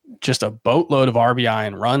just a boatload of RBI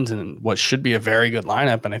and runs and what should be a very good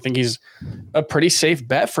lineup. And I think he's a pretty safe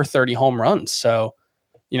bet for 30 home runs. So,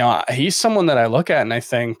 he's someone that I look at and I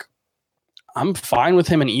think I'm fine with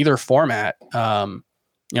him in either format.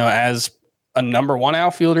 As a number 1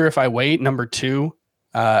 outfielder, if I wait, number 2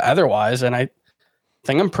 otherwise, and I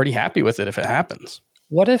think I'm pretty happy with it if it happens.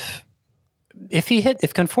 What if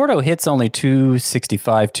Conforto hits only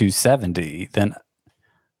 265, 270, then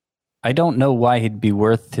I don't know why he'd be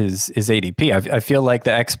worth his ADP. I feel like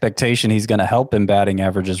the expectation he's going to help in batting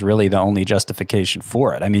average is really the only justification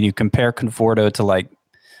for it. I mean, you compare Conforto to like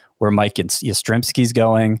where Mike Yastrzemski's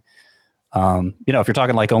going. If you're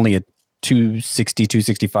talking like only a 260,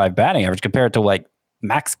 265 batting average, compared to like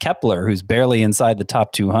Max Kepler, who's barely inside the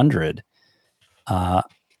top 200.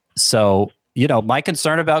 So my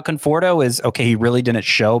concern about Conforto is, okay, he really didn't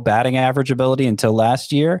show batting average ability until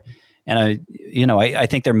last year. And I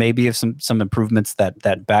think there may be some improvements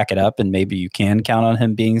that back it up, and maybe you can count on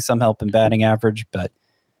him being some help in batting average. But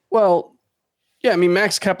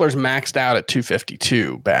Max Kepler's maxed out at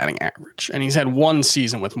 252 batting average, and he's had 1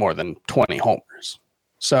 season with more than 20 homers.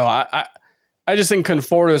 So I just think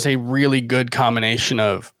Conforto is a really good combination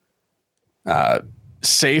of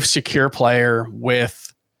safe, secure player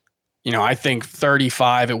with, I think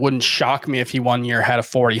 35. It wouldn't shock me if he one year had a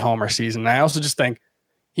 40 homer season. And I also just think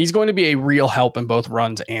he's going to be a real help in both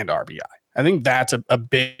runs and RBI. I think that's a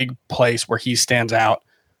big place where he stands out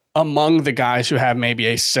among the guys who have maybe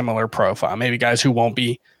a similar profile, maybe guys who won't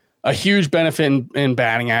be a huge benefit in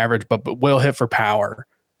batting average, but will hit for power.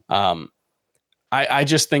 I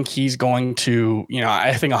just think he's going to,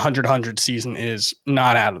 I think 100 season is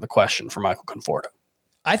not out of the question for Michael Conforto.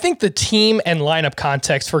 I think the team and lineup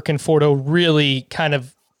context for Conforto really kind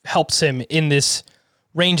of helps him in this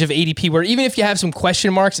range of ADP, where even if you have some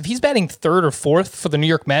question marks, if he's batting 3rd or 4th for the New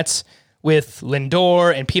York Mets with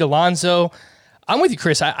Lindor and Pete Alonso, I'm with you,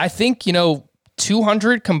 Chris. I think,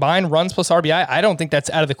 200 combined runs plus RBI, I don't think that's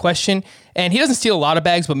out of the question. And he doesn't steal a lot of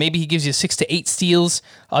bags, but maybe he gives you 6 to 8 steals.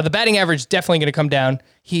 The batting average is definitely going to come down.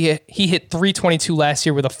 He hit 322 last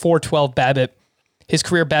year with a 412 BABIP. His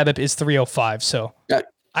career BABIP is 305. So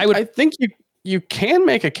I think you can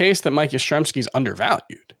make a case that Mike Yastrzemski's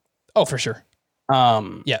undervalued. Oh, for sure.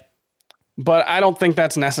 Yeah. But I don't think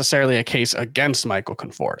that's necessarily a case against Michael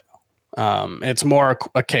Conforto. It's more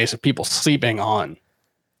a case of people sleeping on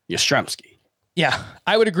Yastrzemski. Yeah,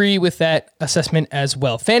 I would agree with that assessment as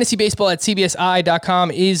well.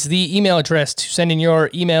 FantasyBaseball@cbsi.com is the email address to send in your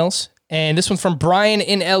emails. And this one's from Brian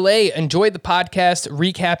in LA. Enjoyed the podcast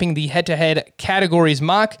recapping the head-to-head categories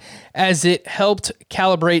mock as it helped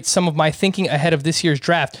calibrate some of my thinking ahead of this year's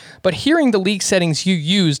draft. But hearing the league settings you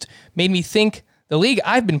used made me think the league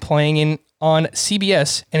I've been playing in on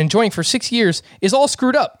CBS and enjoying for 6 years is all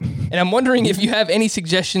screwed up. And I'm wondering if you have any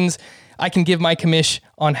suggestions I can give my commish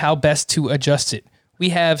on how best to adjust it. We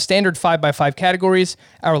have standard 5x5 categories.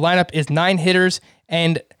 Our lineup is 9 hitters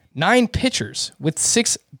and 9 pitchers with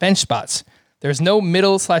 6 bench spots. There's no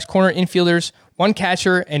middle/corner infielders, 1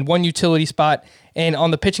 catcher and 1 utility spot. And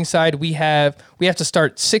on the pitching side, we have to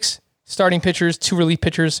start 6 starting pitchers, 2 relief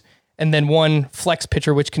pitchers, and then 1 flex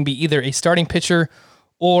pitcher, which can be either a starting pitcher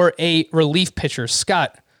or a relief pitcher.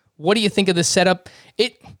 Scott, what do you think of this setup?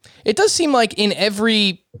 It does seem like in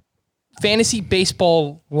every fantasy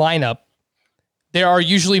baseball lineup, there are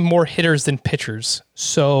usually more hitters than pitchers.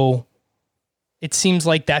 So it seems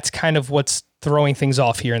like that's kind of what's throwing things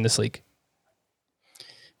off here in this league.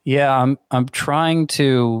 Yeah, I'm trying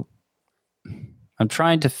to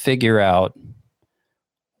figure out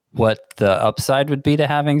what the upside would be to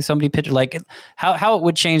having somebody pitch, like how it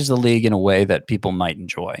would change the league in a way that people might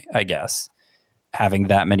enjoy, I guess, having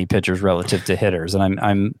that many pitchers relative to hitters. And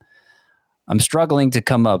I'm struggling to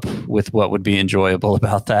come up with what would be enjoyable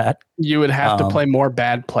about that. You would have to play more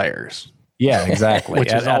bad players. Yeah, exactly.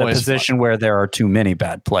 Which is at a always position where there are too many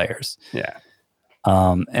bad players. Yeah.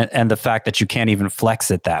 And the fact that you can't even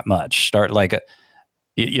flex it that much. Start like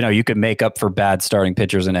you could make up for bad starting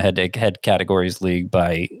pitchers in a head-to-head categories league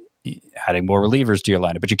by adding more relievers to your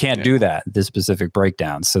lineup, but you can't do that, this specific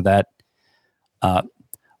breakdown. So that,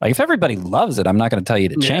 if everybody loves it, I'm not going to tell you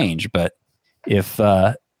to change, but if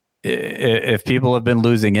people have been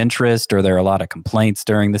losing interest or there are a lot of complaints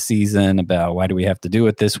during the season about why do we have to do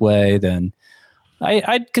it this way, then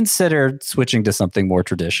I'd consider switching to something more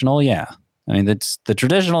traditional. Yeah. I mean, the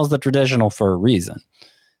traditional is the traditional for a reason.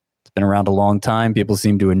 It's been around a long time. People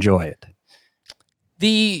seem to enjoy it.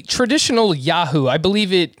 The traditional Yahoo, I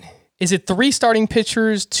believe is it 3 starting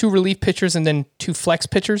pitchers, 2 relief pitchers, and then 2 flex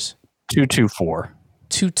pitchers? 2-2-4.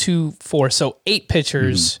 2-2-4. So 8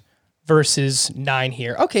 pitchers versus 9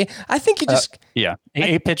 here. Okay, I think you just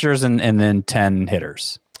 8 pitchers and then 10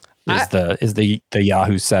 hitters is the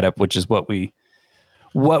Yahoo setup, which is what we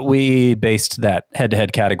based that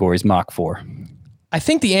head-to-head categories mock for. I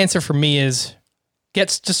think the answer for me is get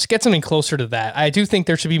something closer to that. I do think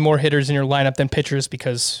there should be more hitters in your lineup than pitchers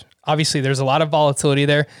because obviously there's a lot of volatility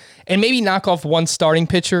there, and maybe knock off 1 starting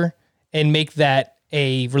pitcher and make that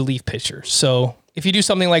a relief pitcher. So if you do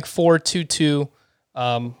something like 4-2-2,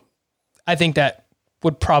 I think that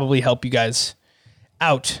would probably help you guys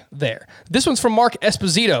out there. This one's from Mark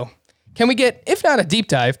Esposito. Can we get, if not a deep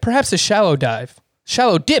dive, perhaps a shallow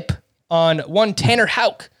dip on one Tanner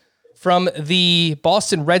Houck from the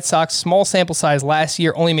Boston Red Sox? Small sample size last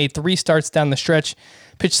year, only made 3 starts down the stretch,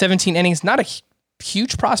 pitched 17 innings. Not a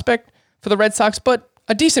huge prospect for the Red Sox, but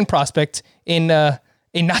a decent prospect in a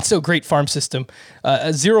not so great farm system. A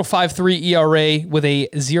 0.53 ERA with a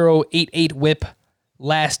 0.88 WHIP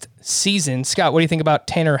last season. Scott, what do you think about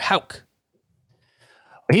Tanner Houck?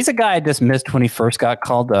 He's a guy I dismissed when he first got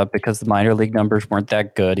called up because the minor league numbers weren't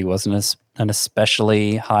that good. He wasn't an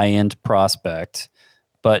especially high-end prospect.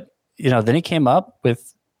 But, then he came up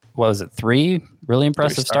with, 3 really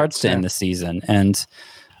impressive starts to end the season. And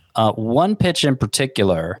one pitch in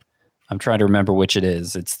particular, I'm trying to remember which it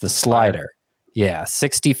is. It's the slider. Yeah,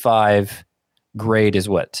 65 grade is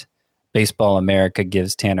what Baseball America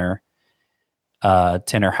gives Tanner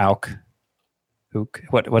Houck.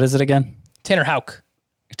 What is it again? Tanner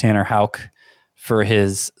Houck for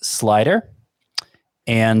his slider.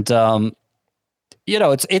 And,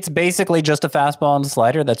 it's basically just a fastball and a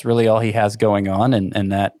slider. That's really all he has going on.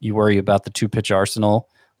 And that you worry about the 2-pitch arsenal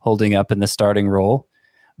holding up in the starting role.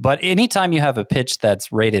 But anytime you have a pitch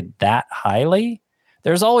that's rated that highly,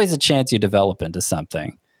 there's always a chance you develop into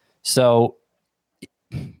something. So,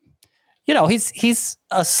 he's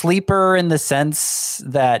a sleeper in the sense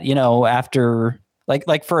that, after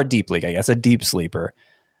like for a deep league, I guess, a deep sleeper,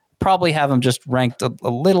 probably have him just ranked a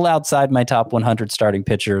little outside my top 100 starting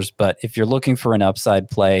pitchers. But if you're looking for an upside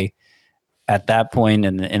play at that point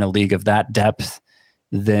in a league of that depth,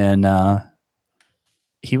 then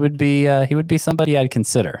he would be somebody I'd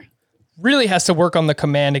consider. really has to work on the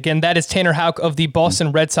command. Again, that is Tanner Houck of the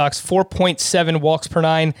Boston Red Sox, 4.7 walks per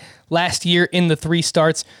nine last year in the 3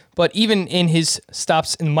 starts. But even in his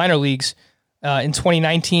stops in the minor leagues in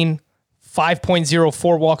 2019,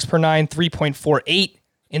 5.04 walks per nine, 3.48.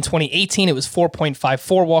 In 2018, it was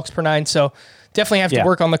 4.54 walks per nine. So definitely have to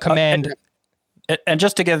work on the command. And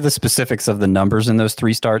just to give the specifics of the numbers in those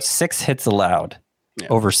 3 starts, 6 hits allowed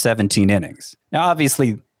over 17 innings. Now,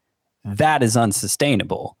 obviously, that is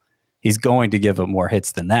unsustainable. He's going to give up more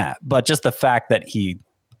hits than that. But just the fact that he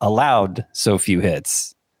allowed so few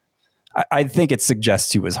hits, I think it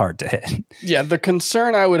suggests he was hard to hit. Yeah, the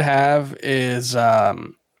concern I would have is,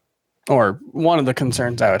 or one of the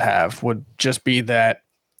concerns I would have would just be that,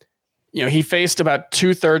 he faced about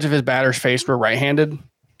 2/3 of his batters faced were right-handed,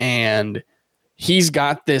 and he's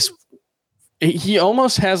got this, he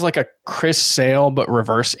almost has like a Chris Sale, but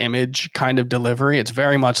reverse image kind of delivery. It's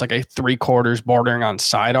very much like a 3/4 bordering on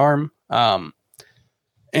sidearm.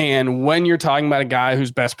 And when you're talking about a guy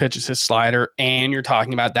whose best pitch is his slider, and you're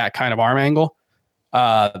talking about that kind of arm angle,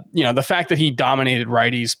 the fact that he dominated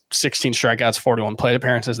righties, 16 strikeouts, 41 plate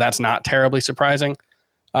appearances, that's not terribly surprising.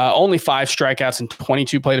 Only 5 strikeouts and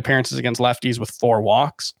 22 plate appearances against lefties with 4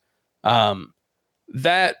 walks.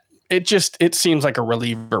 It seems like a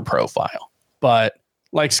reliever profile. But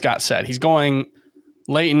like Scott said, he's going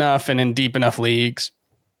late enough and in deep enough leagues.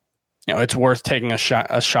 It's worth taking a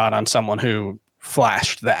shot on someone who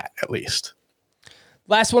flashed that at least.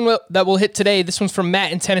 Last one that we'll hit today. This one's from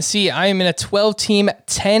Matt in Tennessee. I am in a 12-team,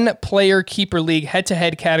 10-player keeper league,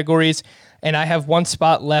 head-to-head categories, and I have 1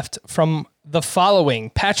 spot left from the following: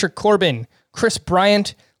 Patrick Corbin, Chris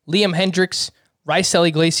Bryant, Liam Hendricks, Raisel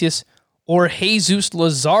Iglesias, or Jesus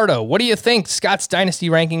Luzardo. What do you think? Scott's Dynasty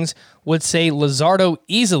rankings would say Luzardo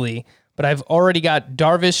easily, but I've already got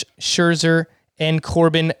Darvish, Scherzer, and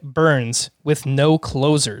Corbin Burns with no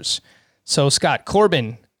closers. So Scott,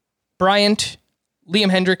 Corbin, Bryant, Liam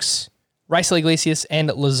Hendricks, Raisel Iglesias, and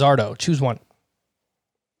Luzardo. Choose one.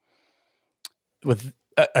 With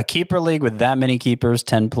a keeper league with that many keepers,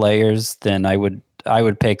 10 players, then I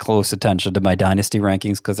would pay close attention to my Dynasty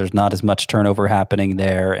rankings because there's not as much turnover happening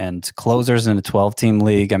there. And closers in a 12-team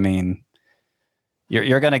league, I mean,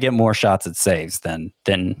 you're going to get more shots at saves than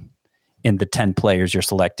in the 10 players you're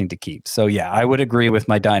selecting to keep. So yeah, I would agree with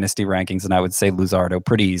my Dynasty rankings, and I would say Luzardo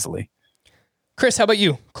pretty easily. Chris, how about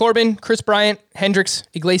you? Corbin, Chris Bryant, Hendricks,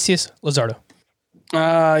 Iglesias, Luzardo.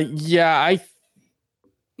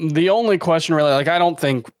 The only question really, I don't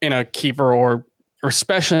think in a keeper or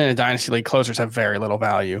especially in a Dynasty league, closers have very little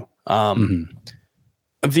value.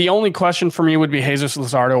 The only question for me would be Jesus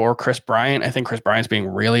Luzardo or Chris Bryant. I think Chris Bryant's being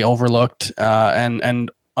really overlooked and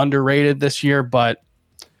underrated this year, but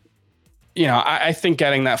I think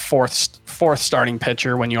getting that fourth starting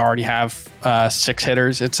pitcher when you already have 6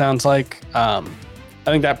 hitters, it sounds like, I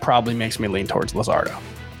think that probably makes me lean towards Luzardo.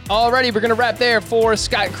 Alrighty, we're going to wrap there. For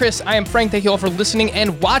Scott and Chris, I am Frank. Thank you all for listening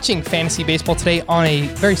and watching Fantasy Baseball today on a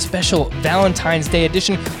very special Valentine's Day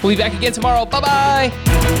edition. We'll be back again tomorrow. Bye-bye.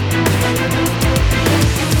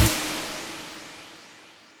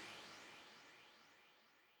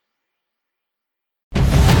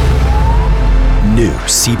 New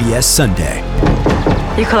CBS Sunday.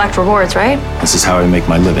 You collect rewards, right? This is how I make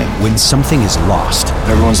my living. When something is lost,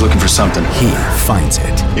 everyone's looking for something. He finds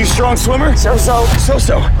it. You strong swimmer? So-so.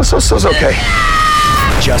 So-so's okay.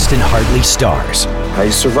 Justin Hartley stars. How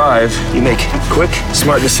you survive, you make quick,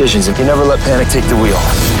 smart decisions, and you never let panic take the wheel.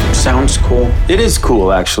 Sounds cool. It is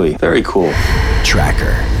cool, actually. Very cool.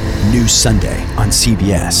 Tracker. New Sunday on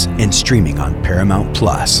CBS and streaming on Paramount+.